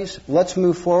studies. Let's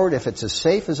move forward. If it's as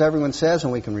safe as everyone says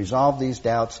and we can resolve these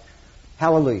doubts,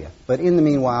 hallelujah. But in the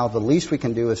meanwhile, the least we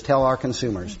can do is tell our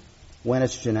consumers when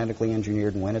it's genetically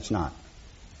engineered and when it's not.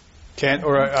 Kent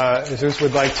or Jesus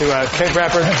would like to. Kent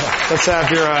Bradford, let's have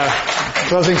your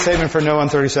closing statement for No on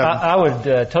 37. I would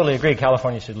totally agree.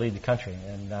 California should lead the country,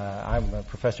 and I'm a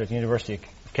professor at the University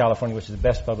of California, which is the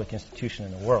best public institution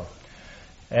in the world.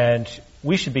 And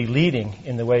we should be leading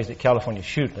in the ways that California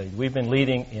should lead. We've been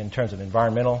leading in terms of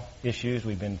environmental issues.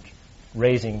 We've been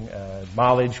raising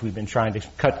mileage. We've been trying to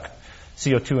cut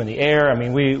CO2 in the air. I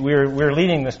mean, we're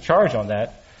leading this charge on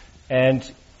that, and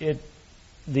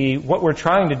what we're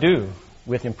trying to do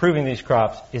with improving these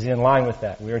crops is in line with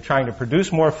that. We are trying to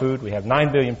produce more food. We have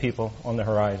 9 billion people on the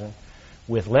horizon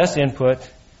with less input,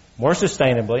 more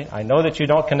sustainably. I know that you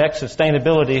don't connect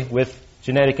sustainability with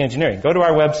genetic engineering. Go to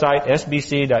our website,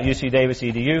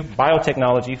 sbc.ucdavis.edu,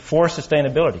 biotechnology for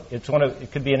sustainability.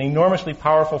 It could be an enormously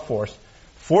powerful force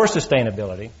for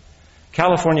sustainability.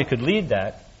 California could lead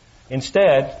that.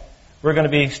 Instead, we're going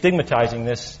to be stigmatizing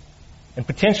this, and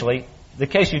potentially, the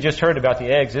case you just heard about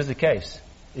the eggs is the case,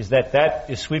 is that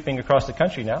is sweeping across the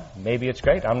country now. Maybe it's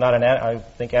great. I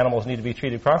think animals need to be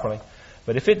treated properly.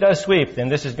 But if it does sweep, then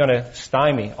this is going to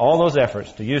stymie all those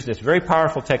efforts to use this very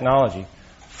powerful technology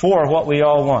for what we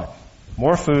all want.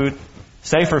 More food,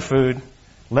 safer food,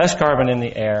 less carbon in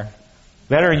the air,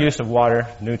 better use of water,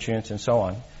 nutrients, and so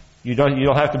on. You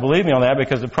don't have to believe me on that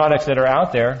because the products that are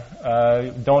out there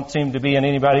don't seem to be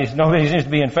nobody seems to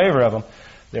be in favor of them.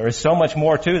 There is so much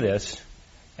more to this.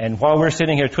 And while we're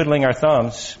sitting here twiddling our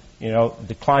thumbs,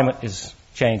 the climate is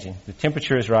changing. The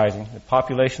temperature is rising. The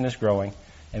population is growing.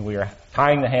 And we are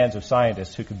tying the hands of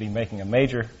scientists who could be making a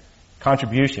major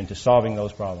contribution to solving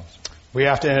those problems. We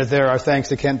have to end it there. Our thanks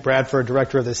to Kent Bradford,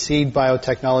 Director of the Seed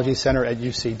Biotechnology Center at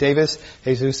UC Davis,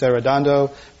 Jesus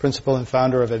Arredondo, Principal and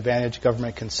Founder of Advantage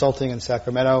Government Consulting in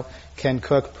Sacramento, Ken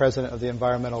Cook, President of the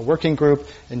Environmental Working Group,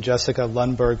 and Jessica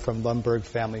Lundberg from Lundberg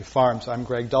Family Farms. I'm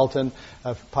Greg Dalton.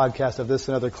 Podcasts of this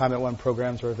and other Climate One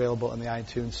programs are available in the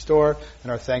iTunes Store.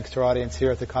 And our thanks to our audience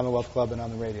here at the Commonwealth Club and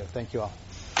on the radio. Thank you all.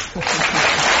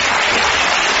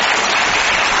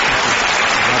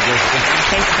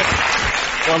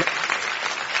 Thank you.